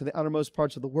Samaria to the uttermost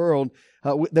parts of the world,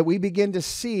 that we begin to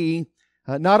see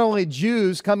not only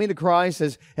Jews coming to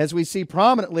Christ, as we see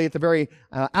prominently at the very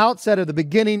outset of the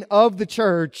beginning of the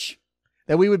church,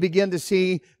 that we would begin to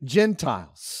see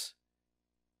Gentiles,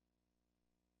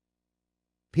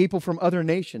 people from other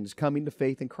nations coming to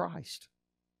faith in Christ.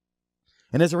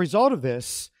 And as a result of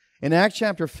this, in Acts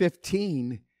chapter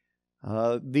 15,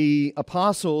 the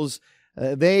apostles,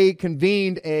 they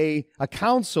convened a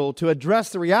council to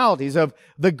address the realities of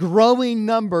the growing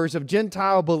numbers of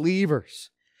Gentile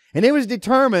believers. And it was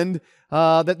determined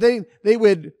that they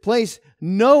would place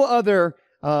no other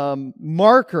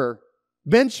benchmark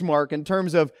in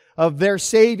terms of their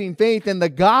saving faith in the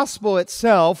gospel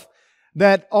itself,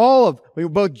 that all of,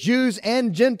 both Jews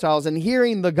and Gentiles, in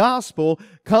hearing the gospel,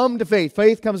 come to faith.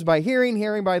 Faith comes by hearing,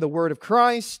 hearing by the word of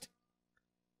Christ.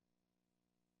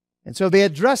 And so they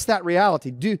addressed that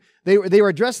reality. They were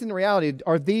addressing the reality,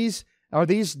 are these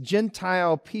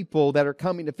Gentile people that are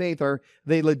coming to faith, are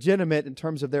they legitimate in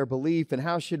terms of their belief, and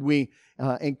how should we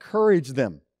encourage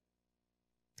them?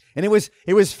 And it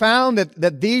was found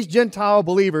that these Gentile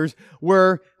believers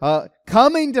were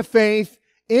coming to faith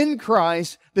in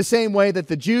Christ the same way that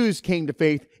the Jews came to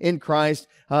faith in Christ.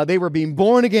 They were being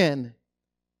born again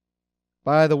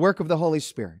by the work of the Holy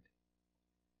Spirit,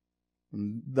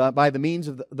 by the means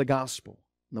of the gospel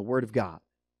and the Word of God.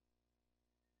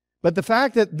 But the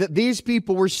fact that these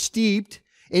people were steeped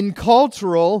in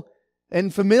cultural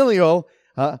and familial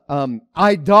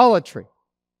idolatry,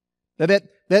 that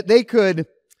they could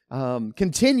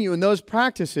continue in those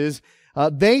practices,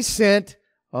 they sent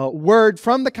word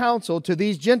from the council to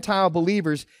these Gentile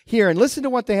believers here. And listen to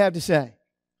what they have to say.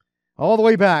 All the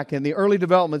way back in the early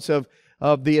developments of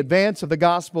the advance of the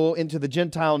gospel into the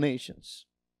Gentile nations.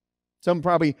 Some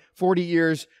probably 40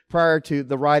 years prior to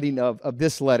the writing of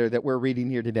this letter that we're reading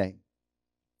here today.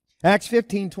 Acts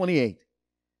 15:28.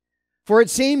 For it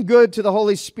seemed good to the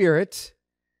Holy Spirit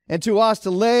and to us to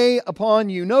lay upon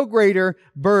you no greater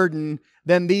burden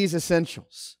than these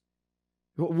essentials.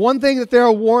 One thing that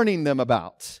they're warning them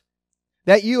about,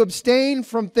 that you abstain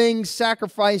from things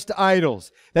sacrificed to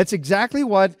idols. That's exactly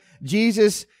what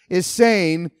Jesus is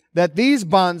saying, that these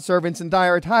bondservants in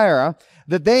Thyatira,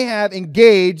 that they have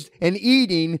engaged in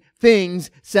eating things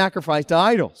sacrificed to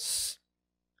idols.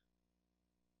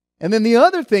 And then the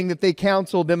other thing that they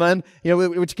counseled them on,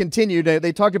 which continued,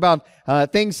 they talked about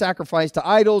things sacrificed to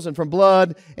idols and from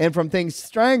blood and from things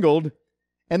strangled.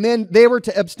 And then they were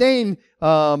to abstain.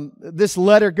 This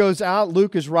letter goes out.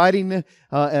 Luke is writing,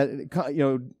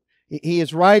 he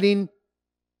is writing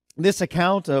this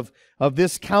account of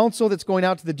this counsel that's going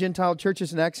out to the Gentile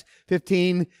churches in Acts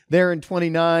 15. There in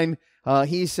 29,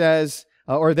 he says,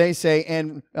 or they say,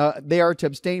 and they are to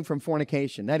abstain from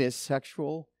fornication. That is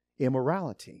sexual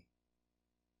immorality.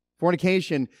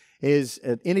 Fornication is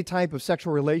any type of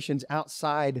sexual relations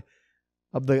outside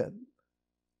of the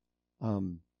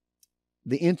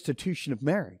institution of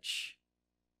marriage.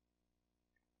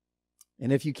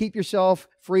 And if you keep yourself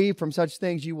free from such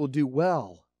things, you will do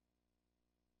well.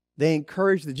 They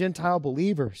encourage the Gentile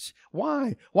believers.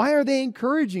 Why? Why are they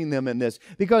encouraging them in this?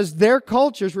 Because their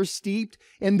cultures were steeped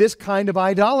in this kind of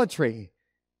idolatry.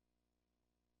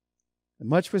 And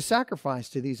much was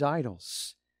sacrificed to these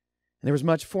idols. And there was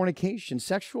much fornication,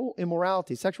 sexual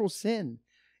immorality, sexual sin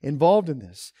involved in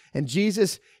this. And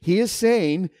Jesus, He is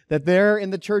saying that there in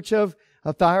the church of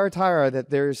Thyatira, that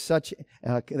there's such,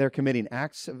 they're committing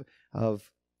acts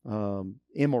of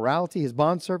immorality, His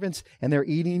bondservants, and they're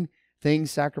eating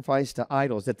things sacrificed to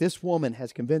idols. That this woman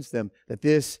has convinced them that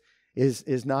this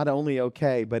is not only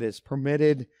okay, but it's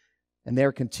permitted, and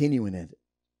they're continuing it.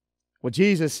 Well,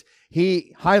 Jesus,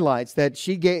 He highlights that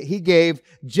He gave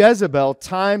Jezebel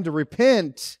time to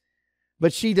repent,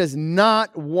 but she does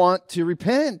not want to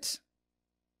repent.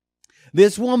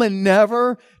 This woman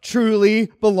never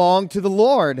truly belonged to the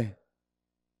Lord.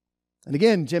 And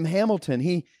again, Jim Hamilton,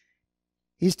 he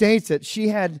states that she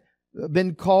had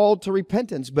been called to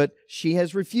repentance, but she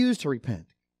has refused to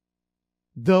repent.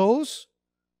 Those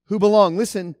who belong,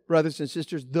 listen, brothers and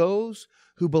sisters, those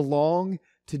who belong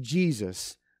to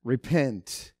Jesus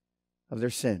repent of their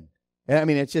sin. I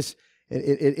mean, it's just,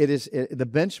 it is the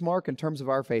benchmark in terms of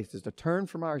our faith is to turn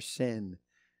from our sin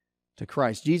to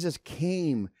Christ. Jesus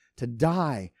came to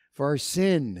die for our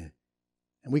sin.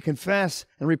 And we confess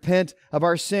and repent of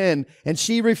our sin. And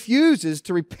she refuses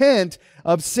to repent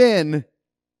of sin,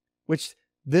 which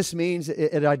this means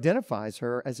it identifies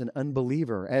her as an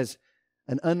unbeliever, as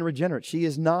an unregenerate. She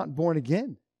is not born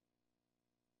again.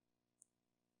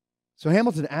 So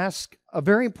Hamilton asks a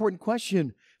very important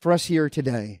question for us here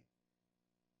today.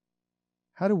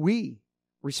 How do we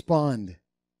respond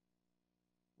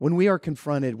when we are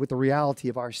confronted with the reality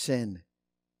of our sin?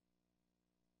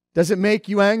 Does it make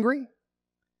you angry?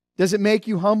 Does it make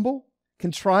you humble,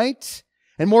 contrite,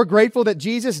 and more grateful that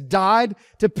Jesus died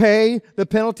to pay the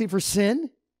penalty for sin?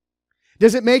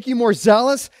 Does it make you more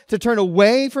zealous to turn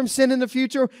away from sin in the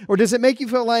future? Or does it make you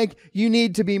feel like you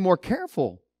need to be more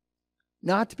careful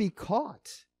not to be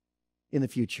caught in the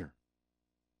future?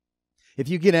 If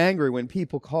you get angry when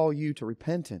people call you to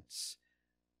repentance,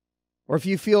 or if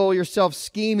you feel yourself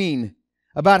scheming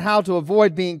about how to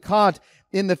avoid being caught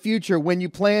in the future when you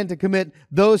plan to commit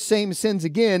those same sins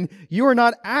again, you are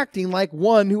not acting like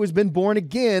one who has been born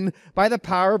again by the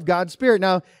power of God's Spirit.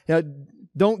 Now,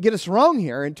 don't get us wrong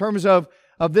here in terms of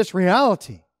this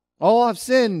reality. All have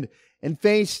sinned and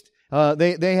faced,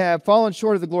 they have fallen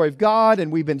short of the glory of God,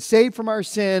 and we've been saved from our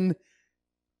sin.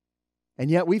 And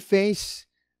yet we face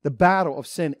the battle of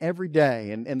sin every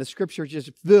day. And the Scripture is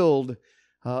just filled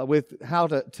with how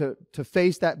to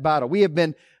face that battle. We have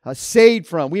been saved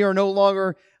from. We are no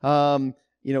longer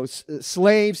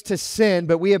slaves to sin,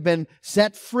 but we have been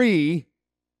set free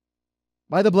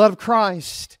by the blood of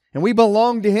Christ, and we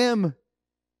belong to Him.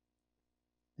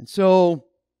 And so,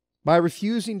 by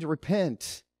refusing to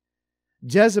repent,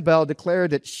 Jezebel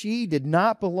declared that she did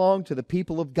not belong to the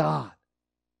people of God.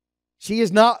 She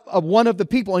is not one of the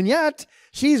people, and yet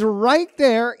she's right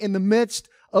there in the midst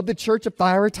of the church of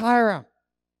Thyatira.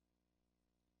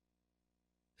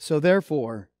 So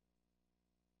therefore,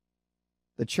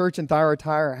 the church in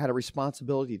Thyatira had a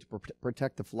responsibility to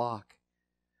protect the flock.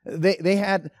 They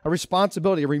had a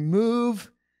responsibility to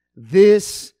remove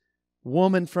this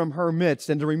woman from her midst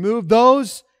and to remove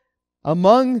those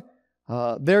among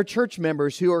their church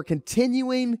members who are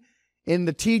continuing in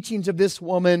the teachings of this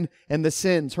woman and the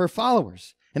sins, her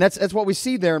followers. And that's what we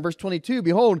see there in verse 22.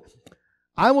 Behold,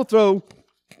 I will throw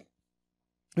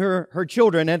her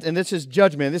children, and this is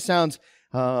judgment. This sounds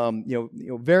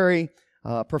very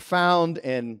profound,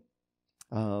 and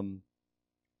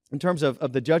in terms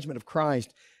of the judgment of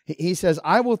Christ. He says,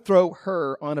 I will throw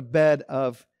her on a bed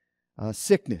of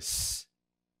sickness.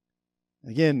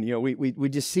 Again, we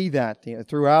just see that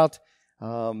throughout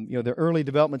the early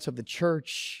developments of the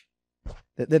church,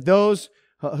 that those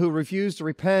who refuse to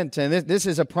repent, and this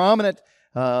is a prominent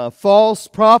false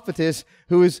prophetess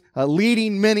who is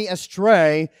leading many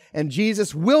astray, and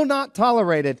Jesus will not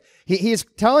tolerate it. He is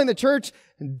telling the church,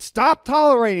 stop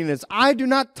tolerating this. I do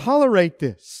not tolerate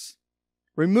this.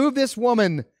 Remove this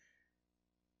woman.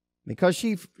 Because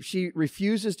she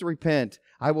refuses to repent,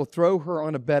 I will throw her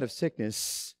on a bed of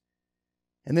sickness.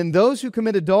 And then those who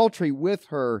commit adultery with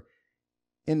her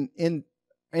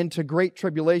into great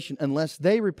tribulation, unless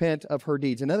they repent of her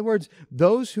deeds. In other words,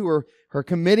 those who are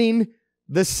committing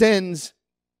the sins,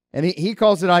 and he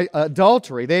calls it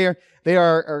adultery. They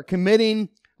are committing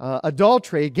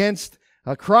adultery against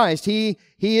Christ. He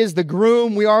is the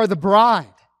groom, we are the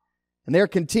bride. And they're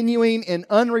continuing in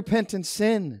unrepentant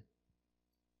sin.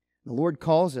 The Lord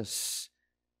calls us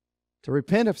to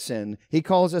repent of sin. He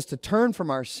calls us to turn from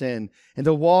our sin and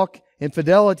to walk in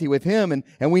fidelity with Him.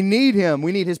 And we need Him.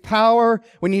 We need His power.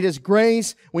 We need His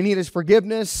grace. We need His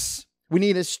forgiveness. We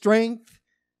need His strength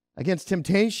against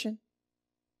temptation.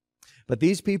 But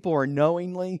these people are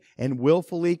knowingly and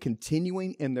willfully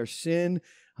continuing in their sin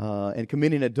and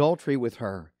committing adultery with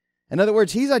her. In other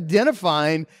words, he's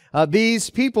identifying these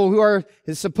people who are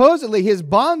supposedly his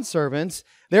bondservants.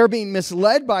 They're being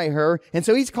misled by her, and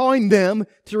so he's calling them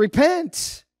to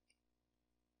repent.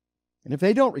 And if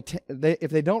they don't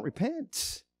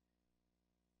repent,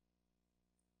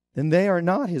 then they are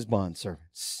not his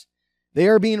bondservants. They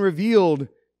are being revealed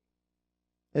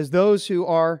as those who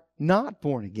are not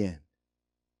born again.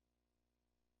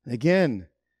 Again,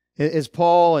 as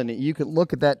Paul, and you can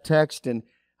look at that text in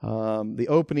the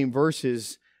opening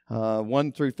verses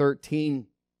 1 through 13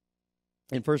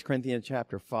 in 1 Corinthians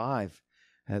chapter 5,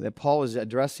 that Paul is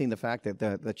addressing the fact that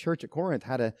the church at Corinth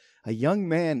had a young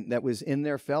man that was in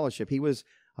their fellowship. He was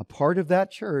a part of that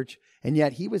church, and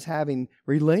yet he was having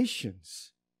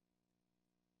relations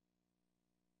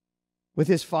with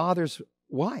his father's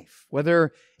wife.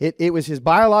 Whether it was his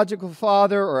biological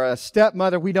father or a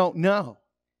stepmother, we don't know.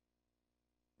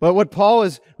 But what Paul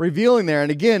is revealing there,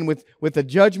 and again, with the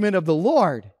judgment of the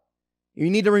Lord, you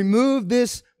need to remove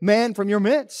this man from your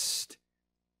midst.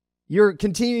 You're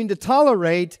continuing to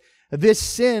tolerate this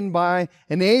sin by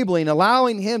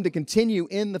allowing him to continue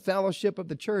in the fellowship of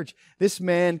the church. This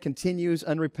man continues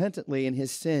unrepentantly in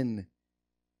his sin.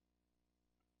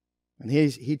 And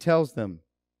he tells them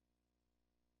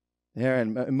there,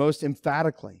 and most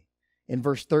emphatically in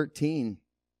verse 13,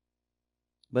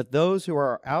 but those who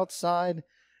are outside,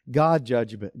 God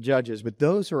judges. But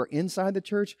those who are inside the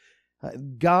church,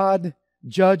 God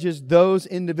judges those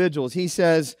individuals. He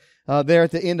says there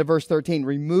at the end of verse 13,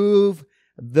 remove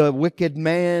the wicked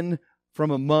man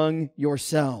from among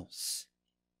yourselves.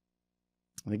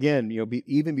 And again,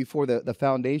 even before the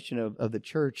foundation of the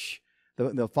church,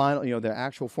 the final, the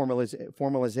actual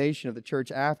formalization of the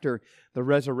church after the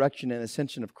resurrection and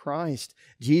ascension of Christ,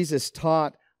 Jesus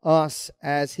taught us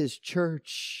as His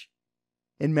church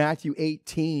in Matthew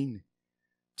 18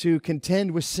 to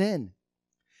contend with sin.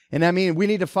 And I mean, we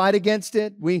need to fight against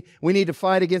it. We need to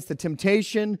fight against the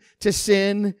temptation to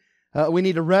sin. We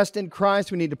need to rest in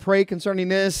Christ. We need to pray concerning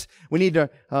this. We need to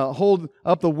hold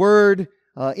up the Word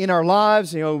in our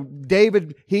lives.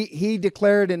 David, he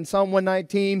declared in Psalm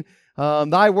 119,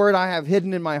 Thy word I have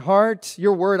hidden in my heart.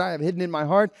 Your word I have hidden in my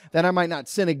heart, that I might not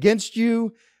sin against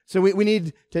you. So we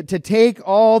need to take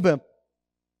all the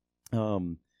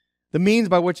means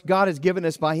by which God has given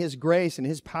us by His grace and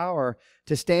His power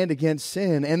to stand against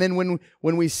sin. And then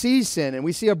when we see sin and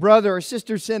we see a brother or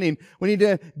sister sinning, we need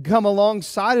to come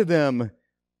alongside of them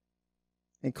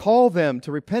and call them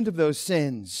to repent of those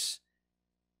sins.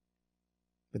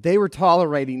 But they were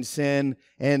tolerating sin,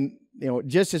 and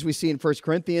just as we see in 1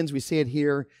 Corinthians, we see it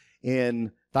here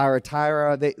in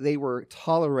Thyatira, they were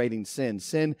tolerating sin.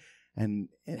 Sin and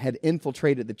it had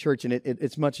infiltrated the church, and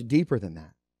it's much deeper than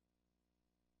that.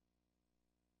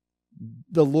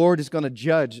 The Lord is going to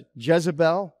judge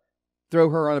Jezebel, throw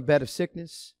her on a bed of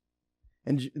sickness.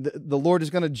 And the Lord is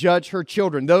going to judge her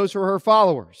children, those who are her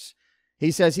followers. He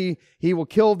says He will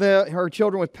kill her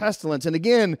children with pestilence. And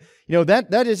again,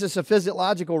 that is just a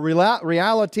physiological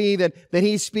reality that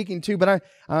He's speaking to. But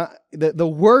the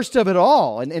worst of it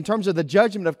all, in terms of the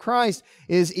judgment of Christ,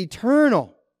 is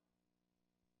eternal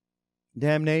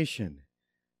damnation,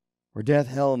 where death,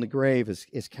 hell, and the grave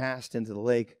is cast into the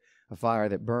lake of fire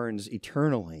that burns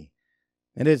eternally.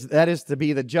 And that is to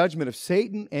be the judgment of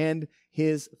Satan and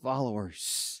his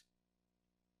followers.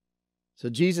 So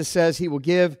Jesus says He will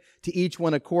give to each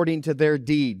one according to their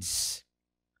deeds.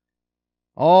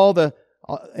 All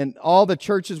the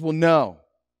churches will know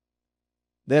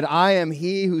that I am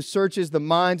He who searches the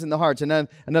minds and the hearts. And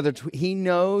He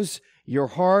knows your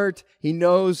heart. He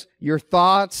knows your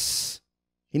thoughts.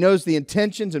 He knows the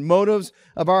intentions and motives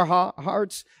of our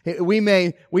hearts. We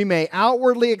may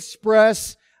outwardly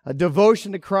express a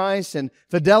devotion to Christ and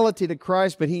fidelity to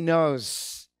Christ, but He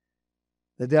knows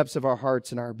the depths of our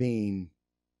hearts and our being.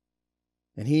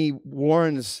 And He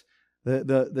warns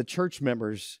the church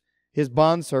members, His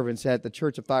bondservants at the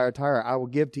church of Thyatira, I will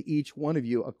give to each one of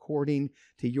you according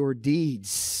to your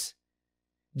deeds.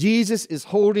 Jesus is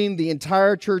holding the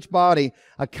entire church body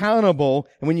accountable.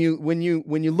 And when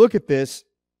you look at this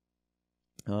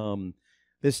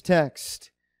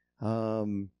text,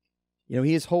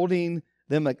 He is holding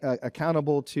them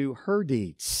accountable to her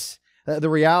deeds. The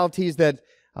reality is that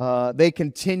they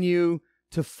continue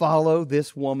to follow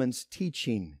this woman's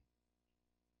teaching.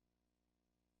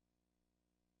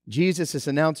 Jesus is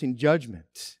announcing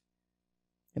judgment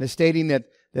and is stating that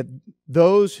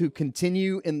those who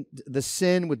continue in the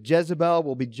sin with Jezebel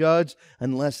will be judged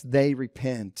unless they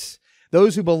repent.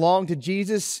 Those who belong to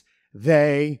Jesus,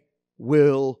 they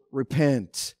will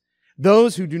repent.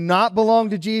 Those who do not belong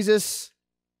to Jesus,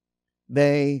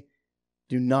 they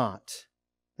do not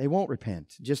They won't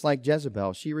repent. Just like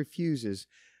Jezebel, she refuses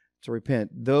to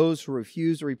repent. Those who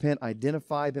refuse to repent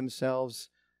identify themselves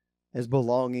as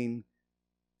belonging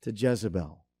to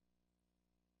Jezebel.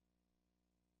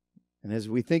 And as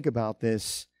we think about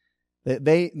this,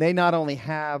 they not only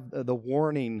have the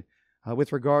warning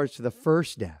with regards to the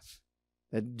first death,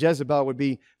 that Jezebel would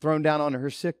be thrown down on her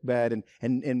sickbed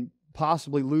and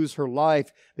possibly lose her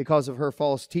life because of her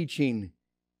false teaching,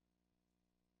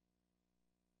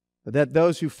 but that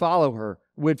those who follow her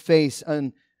would face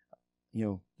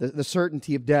the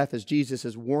certainty of death, as Jesus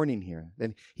is warning here.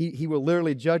 That He will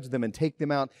literally judge them and take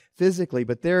them out physically.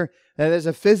 But that is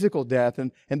a physical death.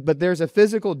 But there's a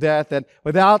physical death that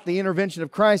without the intervention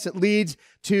of Christ, it leads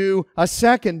to a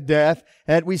second death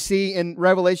that we see in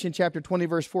Revelation chapter 20,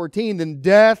 verse 14. Then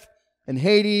death and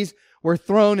Hades were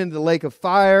thrown into the lake of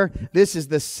fire. This is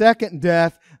the second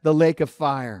death, the lake of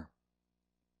fire.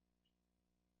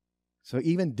 So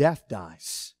even death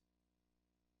dies.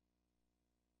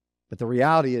 But the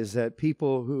reality is that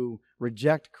people who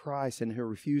reject Christ and who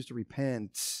refuse to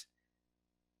repent,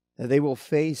 that they will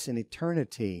face an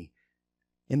eternity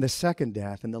in the second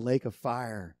death, in the lake of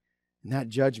fire, in that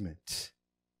judgment.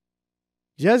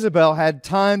 Jezebel had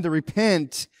time to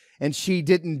repent, and she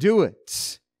didn't do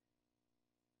it.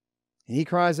 And he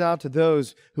cries out to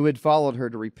those who had followed her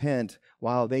to repent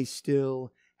while they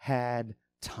still had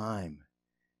time.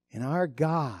 And our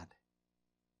God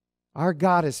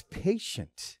is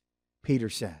patient, Peter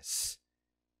says.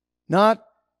 Not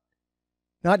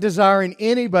desiring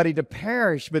anybody to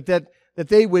perish, but that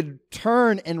they would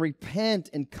turn and repent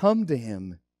and come to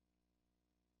Him.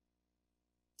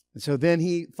 And so then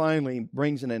he finally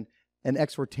brings in an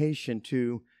exhortation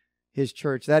to his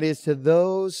church. That is, to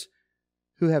those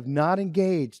who have not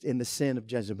engaged in the sin of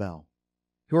Jezebel,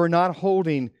 who are not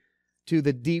holding to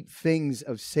the deep things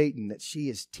of Satan that she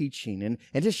is teaching. And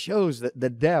it just shows that the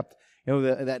depth,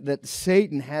 that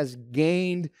Satan has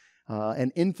gained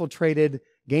and infiltrated,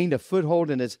 gained a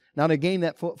foothold, and has not only gained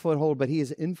that foothold, but he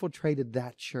has infiltrated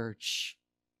that church.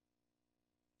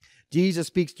 Jesus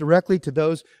speaks directly to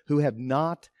those who have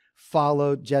not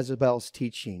followed Jezebel's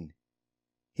teaching.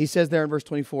 He says there in verse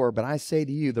 24, "But I say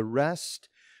to you, the rest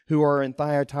who are in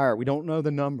Thyatira," we don't know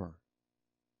the number,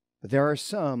 but there are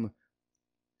some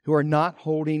who are not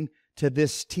holding to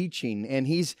this teaching, and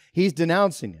he's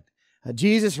denouncing it.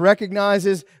 Jesus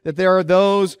recognizes that there are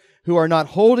those who are not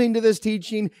holding to this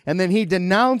teaching, and then He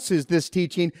denounces this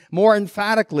teaching more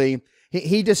emphatically.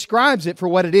 He describes it for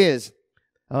what it is.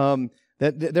 That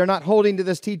they're not holding to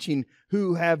this teaching,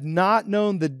 who have not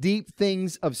known the deep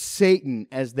things of Satan,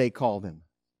 as they call them.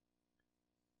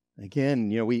 Again,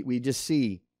 we just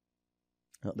see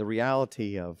the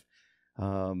reality of,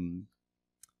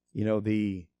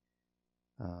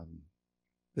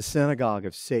 the synagogue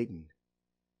of Satan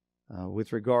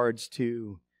with regards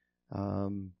to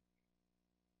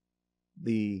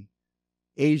the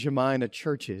Asia Minor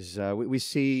churches. We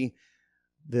see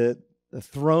the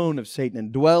throne of Satan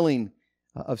and dwelling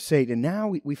of Satan. And now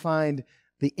we find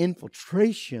the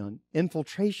infiltration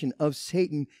of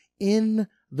Satan in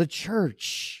the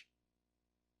church.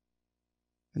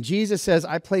 And Jesus says,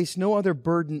 "I place no other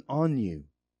burden on you."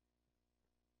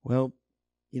 Well,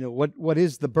 what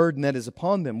is the burden that is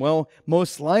upon them? Well,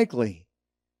 most likely,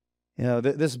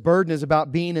 this burden is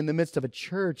about being in the midst of a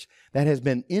church that has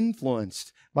been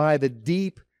influenced by the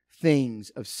deep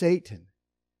things of Satan.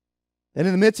 And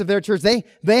in the midst of their church, they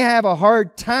have a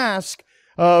hard task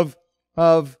of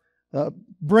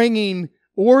bringing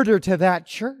order to that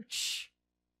church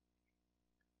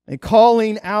and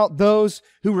calling out those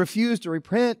who refuse to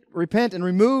repent and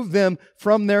remove them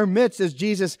from their midst, as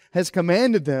Jesus has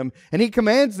commanded them. And He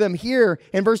commands them here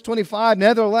in verse 25,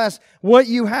 "Nevertheless, what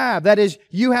you have, that is,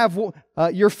 you have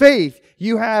your faith,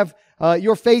 you have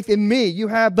your faith in me, you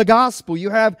have the gospel,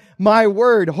 you have my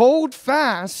word. Hold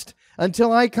fast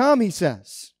until I come," He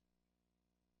says.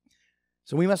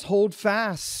 So we must hold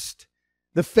fast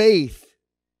the faith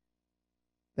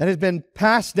that has been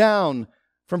passed down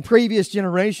from previous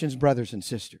generations, brothers and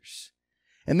sisters.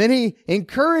 And then He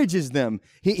encourages them.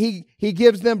 He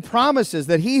gives them promises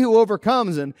that he who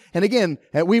overcomes, and again,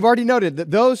 we've already noted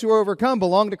that those who overcome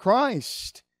belong to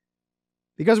Christ,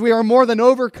 because we are more than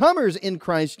overcomers in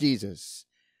Christ Jesus.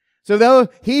 So though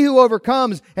he who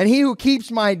overcomes and he who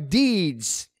keeps my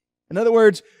deeds, in other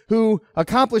words, who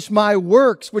accomplish my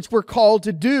works, which we're called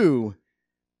to do,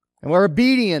 and we're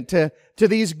obedient to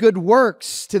these good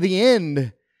works to the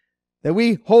end, that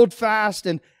we hold fast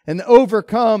and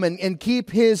overcome and keep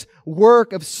His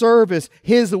work of service,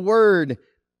 His word,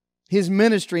 His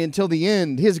ministry until the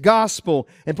end, His gospel,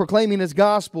 and proclaiming His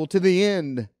gospel to the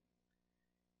end.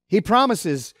 He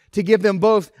promises to give them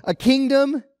both a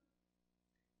kingdom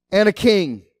and a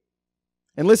king.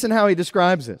 And listen how he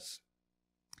describes this.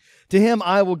 To him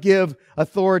I will give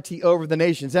authority over the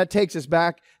nations. That takes us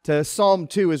back to Psalm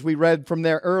 2, as we read from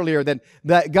there earlier,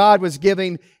 that God was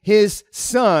giving His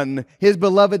Son, His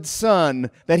beloved Son,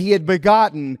 that He had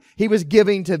begotten. He was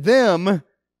giving to them,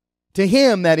 to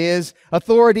Him, that is,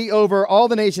 authority over all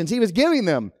the nations. He was giving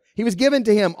them. He was given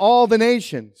to Him all the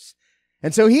nations.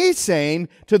 And so He's saying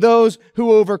to those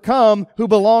who overcome, who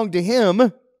belong to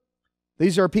Him,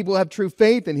 these are people who have true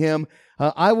faith in Him,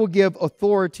 I will give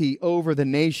authority over the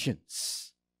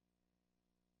nations.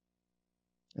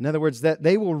 In other words, that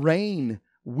they will reign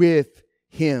with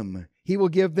Him. He will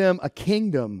give them a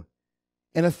kingdom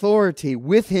and authority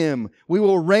with Him. We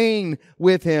will reign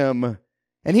with Him.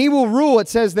 And He will rule, it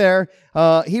says there,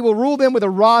 He will rule them with a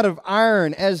rod of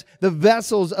iron, as the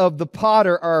vessels of the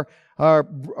potter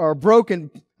are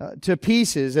broken to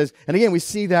pieces. And again, we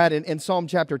see that in Psalm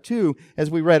chapter 2, as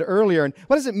we read earlier. And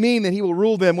what does it mean that He will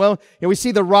rule them? Well, we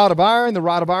see the rod of iron. The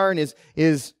rod of iron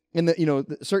is in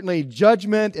the, certainly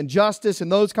judgment and justice and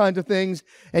those kinds of things.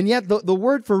 And yet the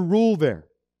word for rule there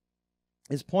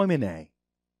is poimene.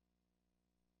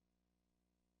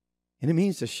 And it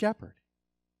means to shepherd.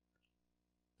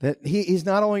 That He's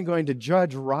not only going to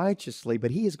judge righteously,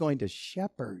 but He is going to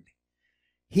shepherd.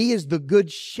 He is the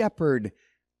good shepherd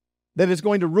that is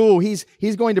going to rule. He's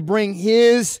going to bring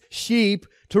His sheep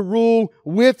to rule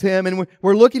with Him. And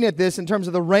we're looking at this in terms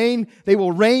of the reign. They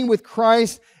will reign with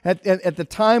Christ at the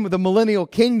time of the millennial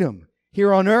kingdom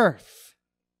here on earth.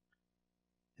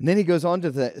 And then He goes on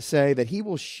to say that He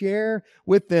will share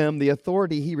with them the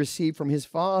authority He received from His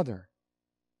Father.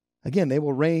 Again, they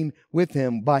will reign with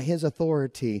Him by His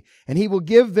authority. And He will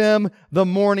give them the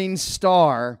morning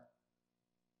star,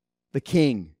 the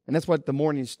King. And that's what the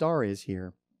morning star is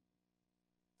here.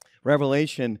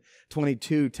 Revelation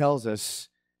 22 tells us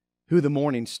who the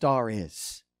morning star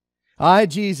is. I,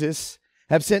 Jesus,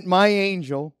 have sent my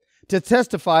angel to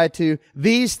testify to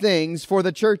these things for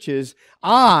the churches.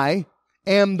 I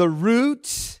am the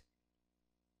root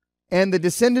and the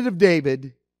descendant of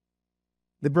David,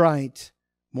 the bright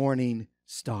morning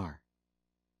star.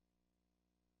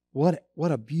 What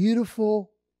a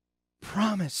beautiful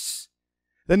promise.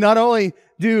 That not only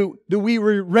do we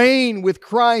reign with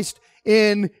Christ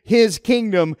in His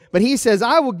kingdom, but He says,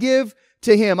 I will give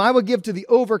to him, I will give to the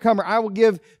overcomer, I will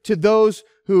give to those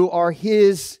who are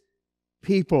His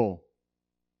people,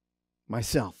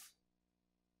 myself,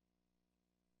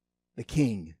 the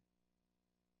King.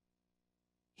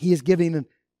 He is giving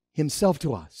Himself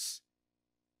to us.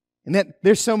 And that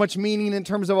there's so much meaning in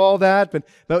terms of all that, but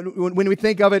when we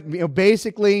think of it,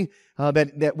 basically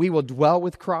that we will dwell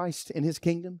with Christ in His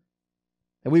kingdom,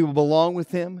 that we will belong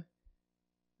with Him,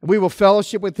 we will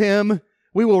fellowship with Him,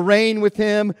 we will reign with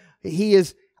Him. He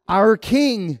is our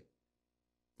King.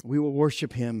 We will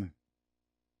worship Him.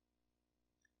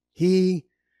 He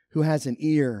who has an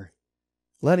ear,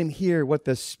 let him hear what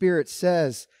the Spirit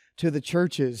says to the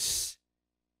churches.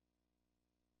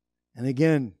 And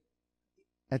again,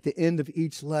 at the end of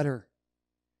each letter,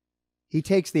 he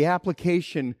takes the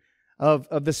application of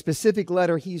the specific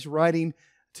letter he's writing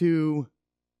to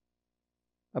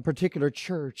a particular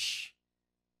church.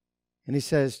 And he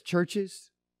says, churches,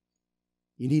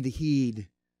 you need to heed.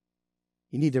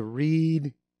 You need to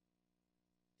read,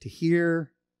 to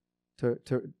hear,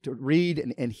 to read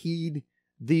and heed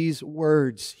these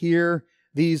words. Hear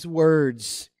these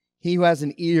words. He who has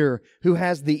an ear, who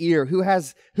has the ear, who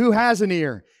has an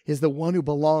ear, is the one who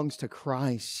belongs to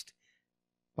Christ.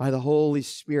 By the Holy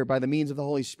Spirit, by the means of the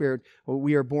Holy Spirit,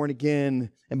 we are born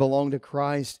again and belong to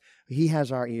Christ. He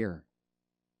has our ear.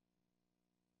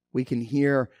 We can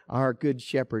hear our good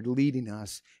shepherd leading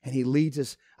us, and He leads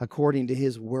us according to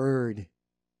His word.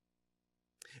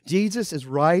 Jesus is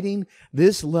writing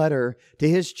this letter to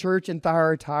His church in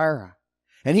Thyatira,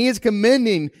 and He is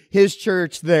commending His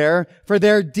church there for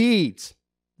their deeds,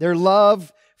 their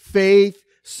love, faith,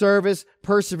 service,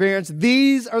 perseverance.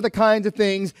 These are the kinds of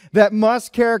things that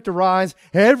must characterize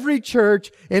every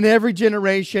church in every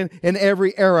generation, in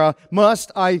every era.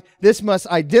 This must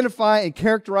identify and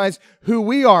characterize who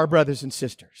we are, brothers and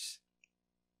sisters,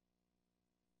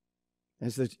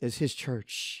 as His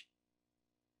church.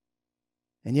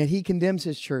 And yet He condemns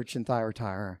His church in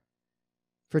Thyatira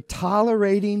for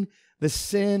tolerating the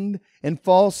sin and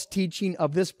false teaching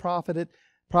of this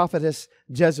prophetess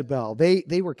Jezebel.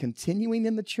 They were continuing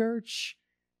in the church,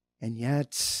 and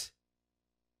yet,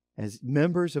 as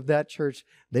members of that church,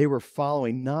 they were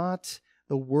following not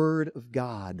the Word of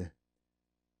God,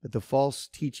 but the false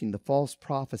teaching, the false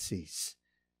prophecies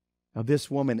of this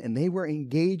woman. And they were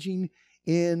engaging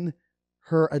in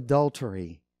her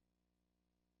adultery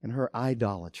and her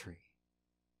idolatry.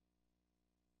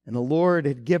 And the Lord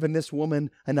had given this woman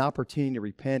an opportunity to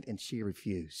repent, and she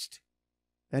refused.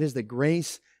 That is the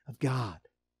grace of God.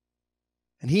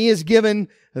 And He has given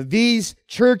these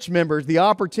church members the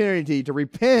opportunity to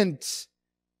repent.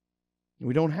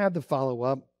 We don't have the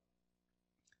follow-up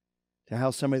to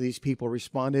how some of these people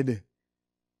responded.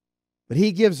 But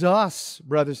He gives us,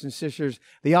 brothers and sisters,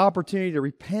 the opportunity to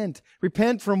repent.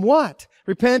 Repent from what?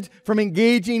 Repent from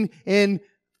engaging in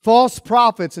false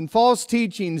prophets and false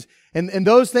teachings and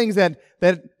those things that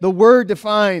the Word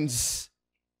defines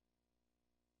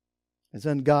as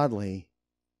ungodly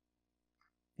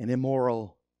and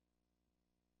immoral.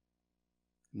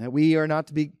 And that we are not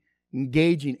to be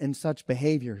engaging in such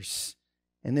behaviors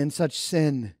and in such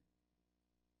sin.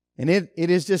 And it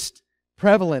is just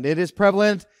prevalent. It is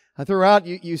prevalent throughout.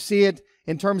 You see it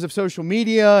in terms of social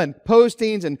media and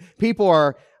postings, and people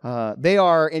are they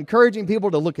are encouraging people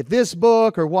to look at this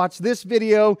book or watch this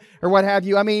video or what have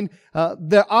you. I mean,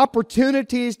 the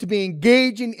opportunities to be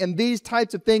engaging in these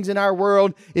types of things in our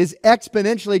world is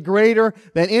exponentially greater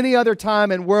than any other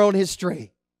time in world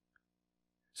history.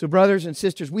 So, brothers and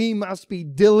sisters, we must be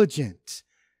diligent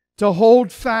to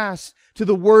hold fast to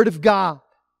the Word of God.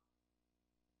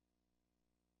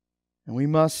 And we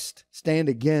must stand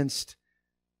against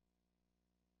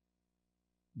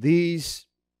these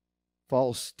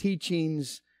false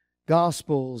teachings,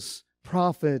 gospels,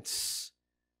 prophets.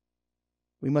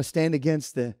 We must stand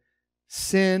against the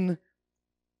sin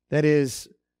that is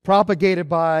propagated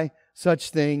by such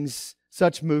things,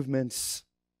 such movements.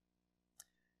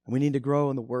 And we need to grow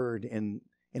in the Word and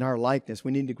in our likeness.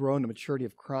 We need to grow in the maturity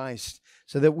of Christ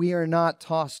so that we are not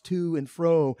tossed to and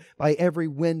fro by every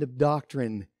wind of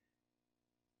doctrine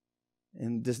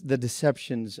and the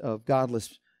deceptions of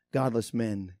godless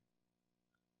men.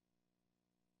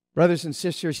 Brothers and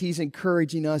sisters, He's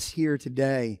encouraging us here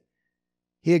today.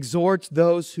 He exhorts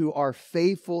those who are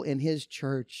faithful in His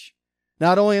church,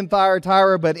 not only in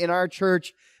Thyatira, but in our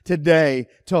church today,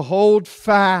 to hold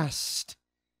fast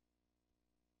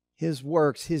His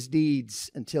works, His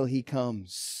deeds, until He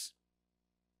comes.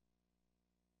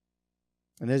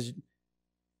 And as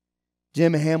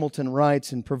Jim Hamilton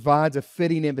writes and provides a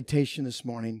fitting invitation this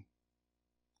morning,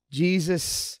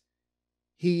 Jesus,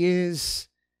 He is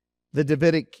the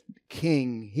Davidic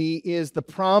King. He is the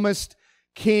promised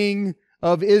King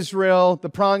of Israel, the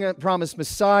promised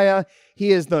Messiah.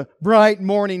 He is the bright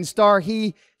morning star.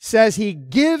 He says He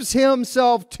gives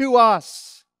Himself to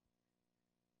us.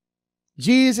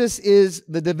 Jesus is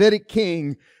the Davidic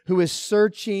King who is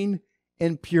searching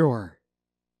and pure.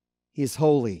 He is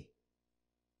holy.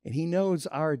 And He knows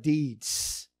our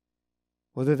deeds,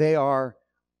 whether they are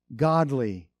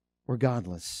godly or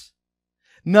godless.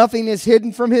 Nothing is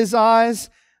hidden from His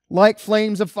eyes like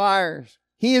flames of fire.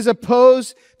 He is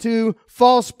opposed to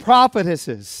false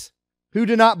prophetesses who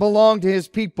do not belong to His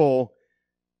people,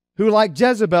 who like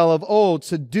Jezebel of old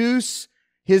seduce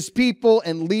His people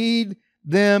and lead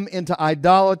them into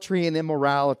idolatry and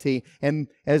immorality. And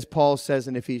as Paul says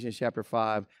in Ephesians chapter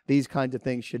 5, these kinds of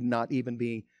things should not even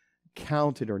be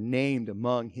counted or named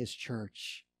among His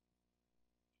church.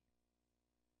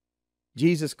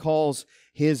 Jesus calls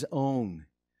His own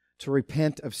to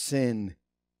repent of sin,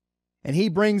 and He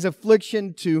brings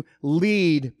affliction to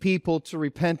lead people to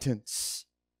repentance.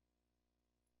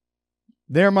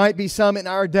 There might be some in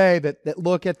our day that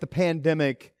look at the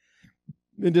pandemic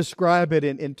and describe it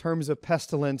in terms of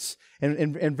pestilence,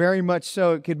 and very much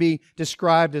so it could be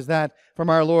described as that from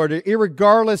our Lord.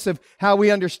 Irregardless of how we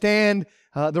understand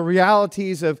the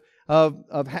realities of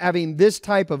having this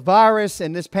type of virus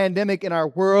and this pandemic in our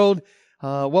world,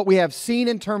 what we have seen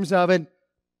in terms of it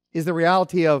is the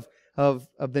reality of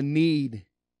the need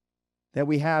that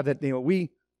we have, that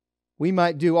we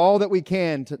might do all that we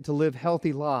can to live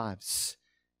healthy lives.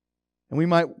 And we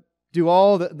might do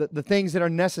all the things that are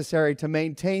necessary to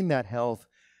maintain that health.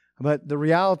 But the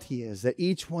reality is that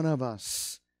each one of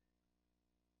us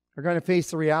are going to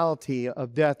face the reality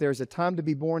of death. There's a time to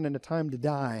be born and a time to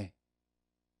die.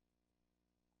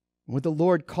 What the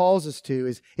Lord calls us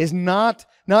to is not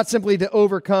simply to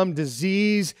overcome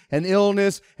disease and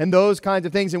illness and those kinds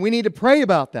of things. And we need to pray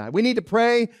about that. We need to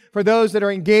pray for those that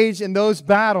are engaged in those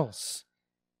battles.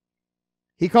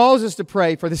 He calls us to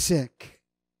pray for the sick.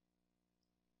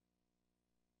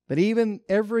 But even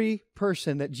every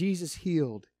person that Jesus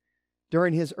healed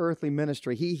during His earthly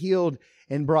ministry, He healed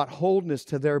and brought wholeness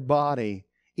to their body.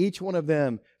 Each one of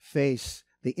them faced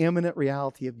the imminent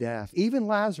reality of death. Even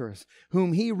Lazarus,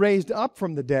 whom He raised up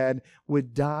from the dead,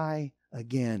 would die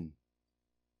again.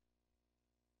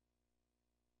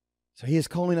 So He is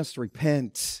calling us to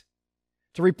repent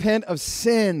of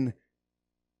sin,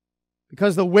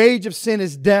 because the wage of sin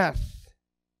is death.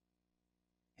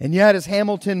 And yet, as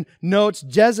Hamilton notes,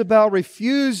 Jezebel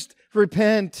refused to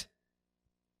repent.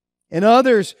 And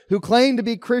others who claim to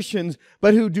be Christians,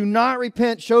 but who do not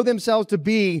repent, show themselves to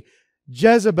be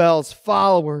Jezebel's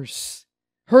followers,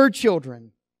 her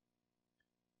children.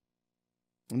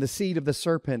 And the seed of the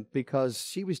serpent, because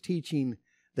she was teaching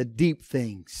the deep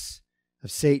things of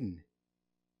Satan.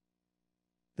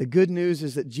 The good news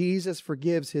is that Jesus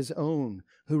forgives His own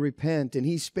who repent, and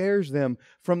He spares them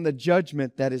from the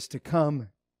judgment that is to come.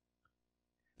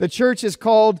 The church is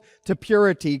called to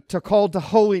purity, called to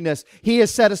holiness. He has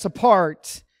set us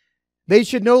apart. They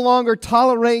should no longer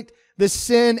tolerate the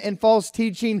sin and false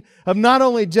teaching of not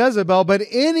only Jezebel, but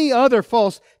any other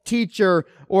false teacher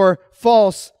or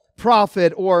false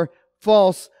prophet or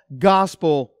false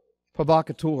gospel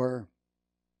provocateur.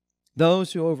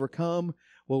 Those who overcome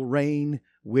will reign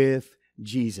with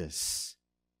Jesus.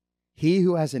 He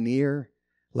who has an ear,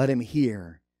 let him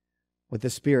hear what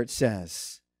the Spirit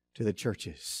says to the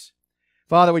churches.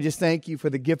 Father, we just thank You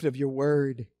for the gift of Your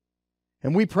Word.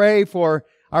 And we pray for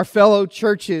our fellow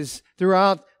churches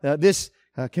throughout this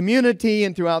community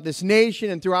and throughout this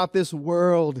nation and throughout this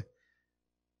world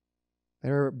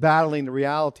that are battling the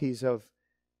realities of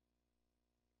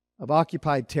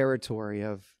occupied territory,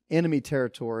 of enemy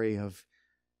territory, of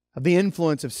the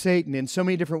influence of Satan in so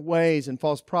many different ways, and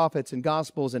false prophets and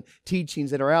gospels and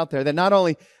teachings that are out there that not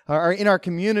only are in our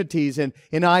communities and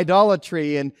in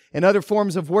idolatry and other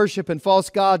forms of worship and false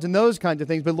gods and those kinds of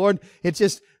things, but Lord, it's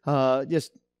just all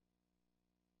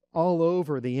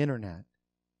over the internet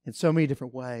in so many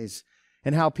different ways,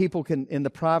 and how people can, in the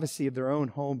privacy of their own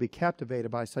home, be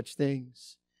captivated by such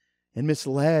things and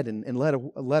misled and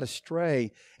led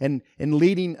astray and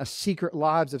leading a secret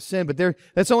lives of sin. But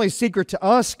that's only secret to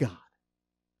us, God,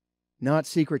 not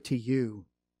secret to You,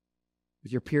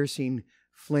 with Your piercing,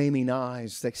 flaming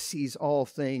eyes that sees all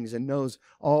things and knows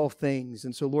all things.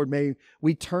 And so, Lord, may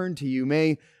we turn to You.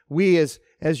 May we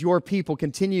as Your people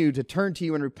continue to turn to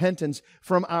You in repentance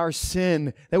from our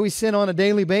sin, that we sin on a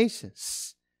daily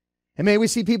basis. And may we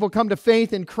see people come to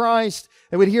faith in Christ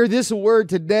that would hear this word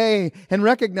today and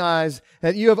recognize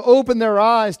that You have opened their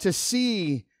eyes to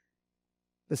see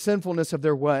the sinfulness of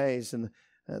their ways and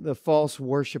the false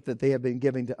worship that they have been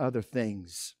giving to other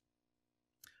things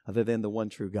other than the one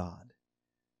true God.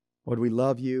 Lord, we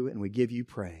love You and we give You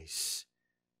praise.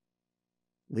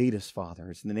 Lead us, Father.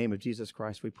 It's in the name of Jesus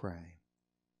Christ we pray.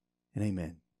 And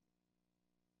amen.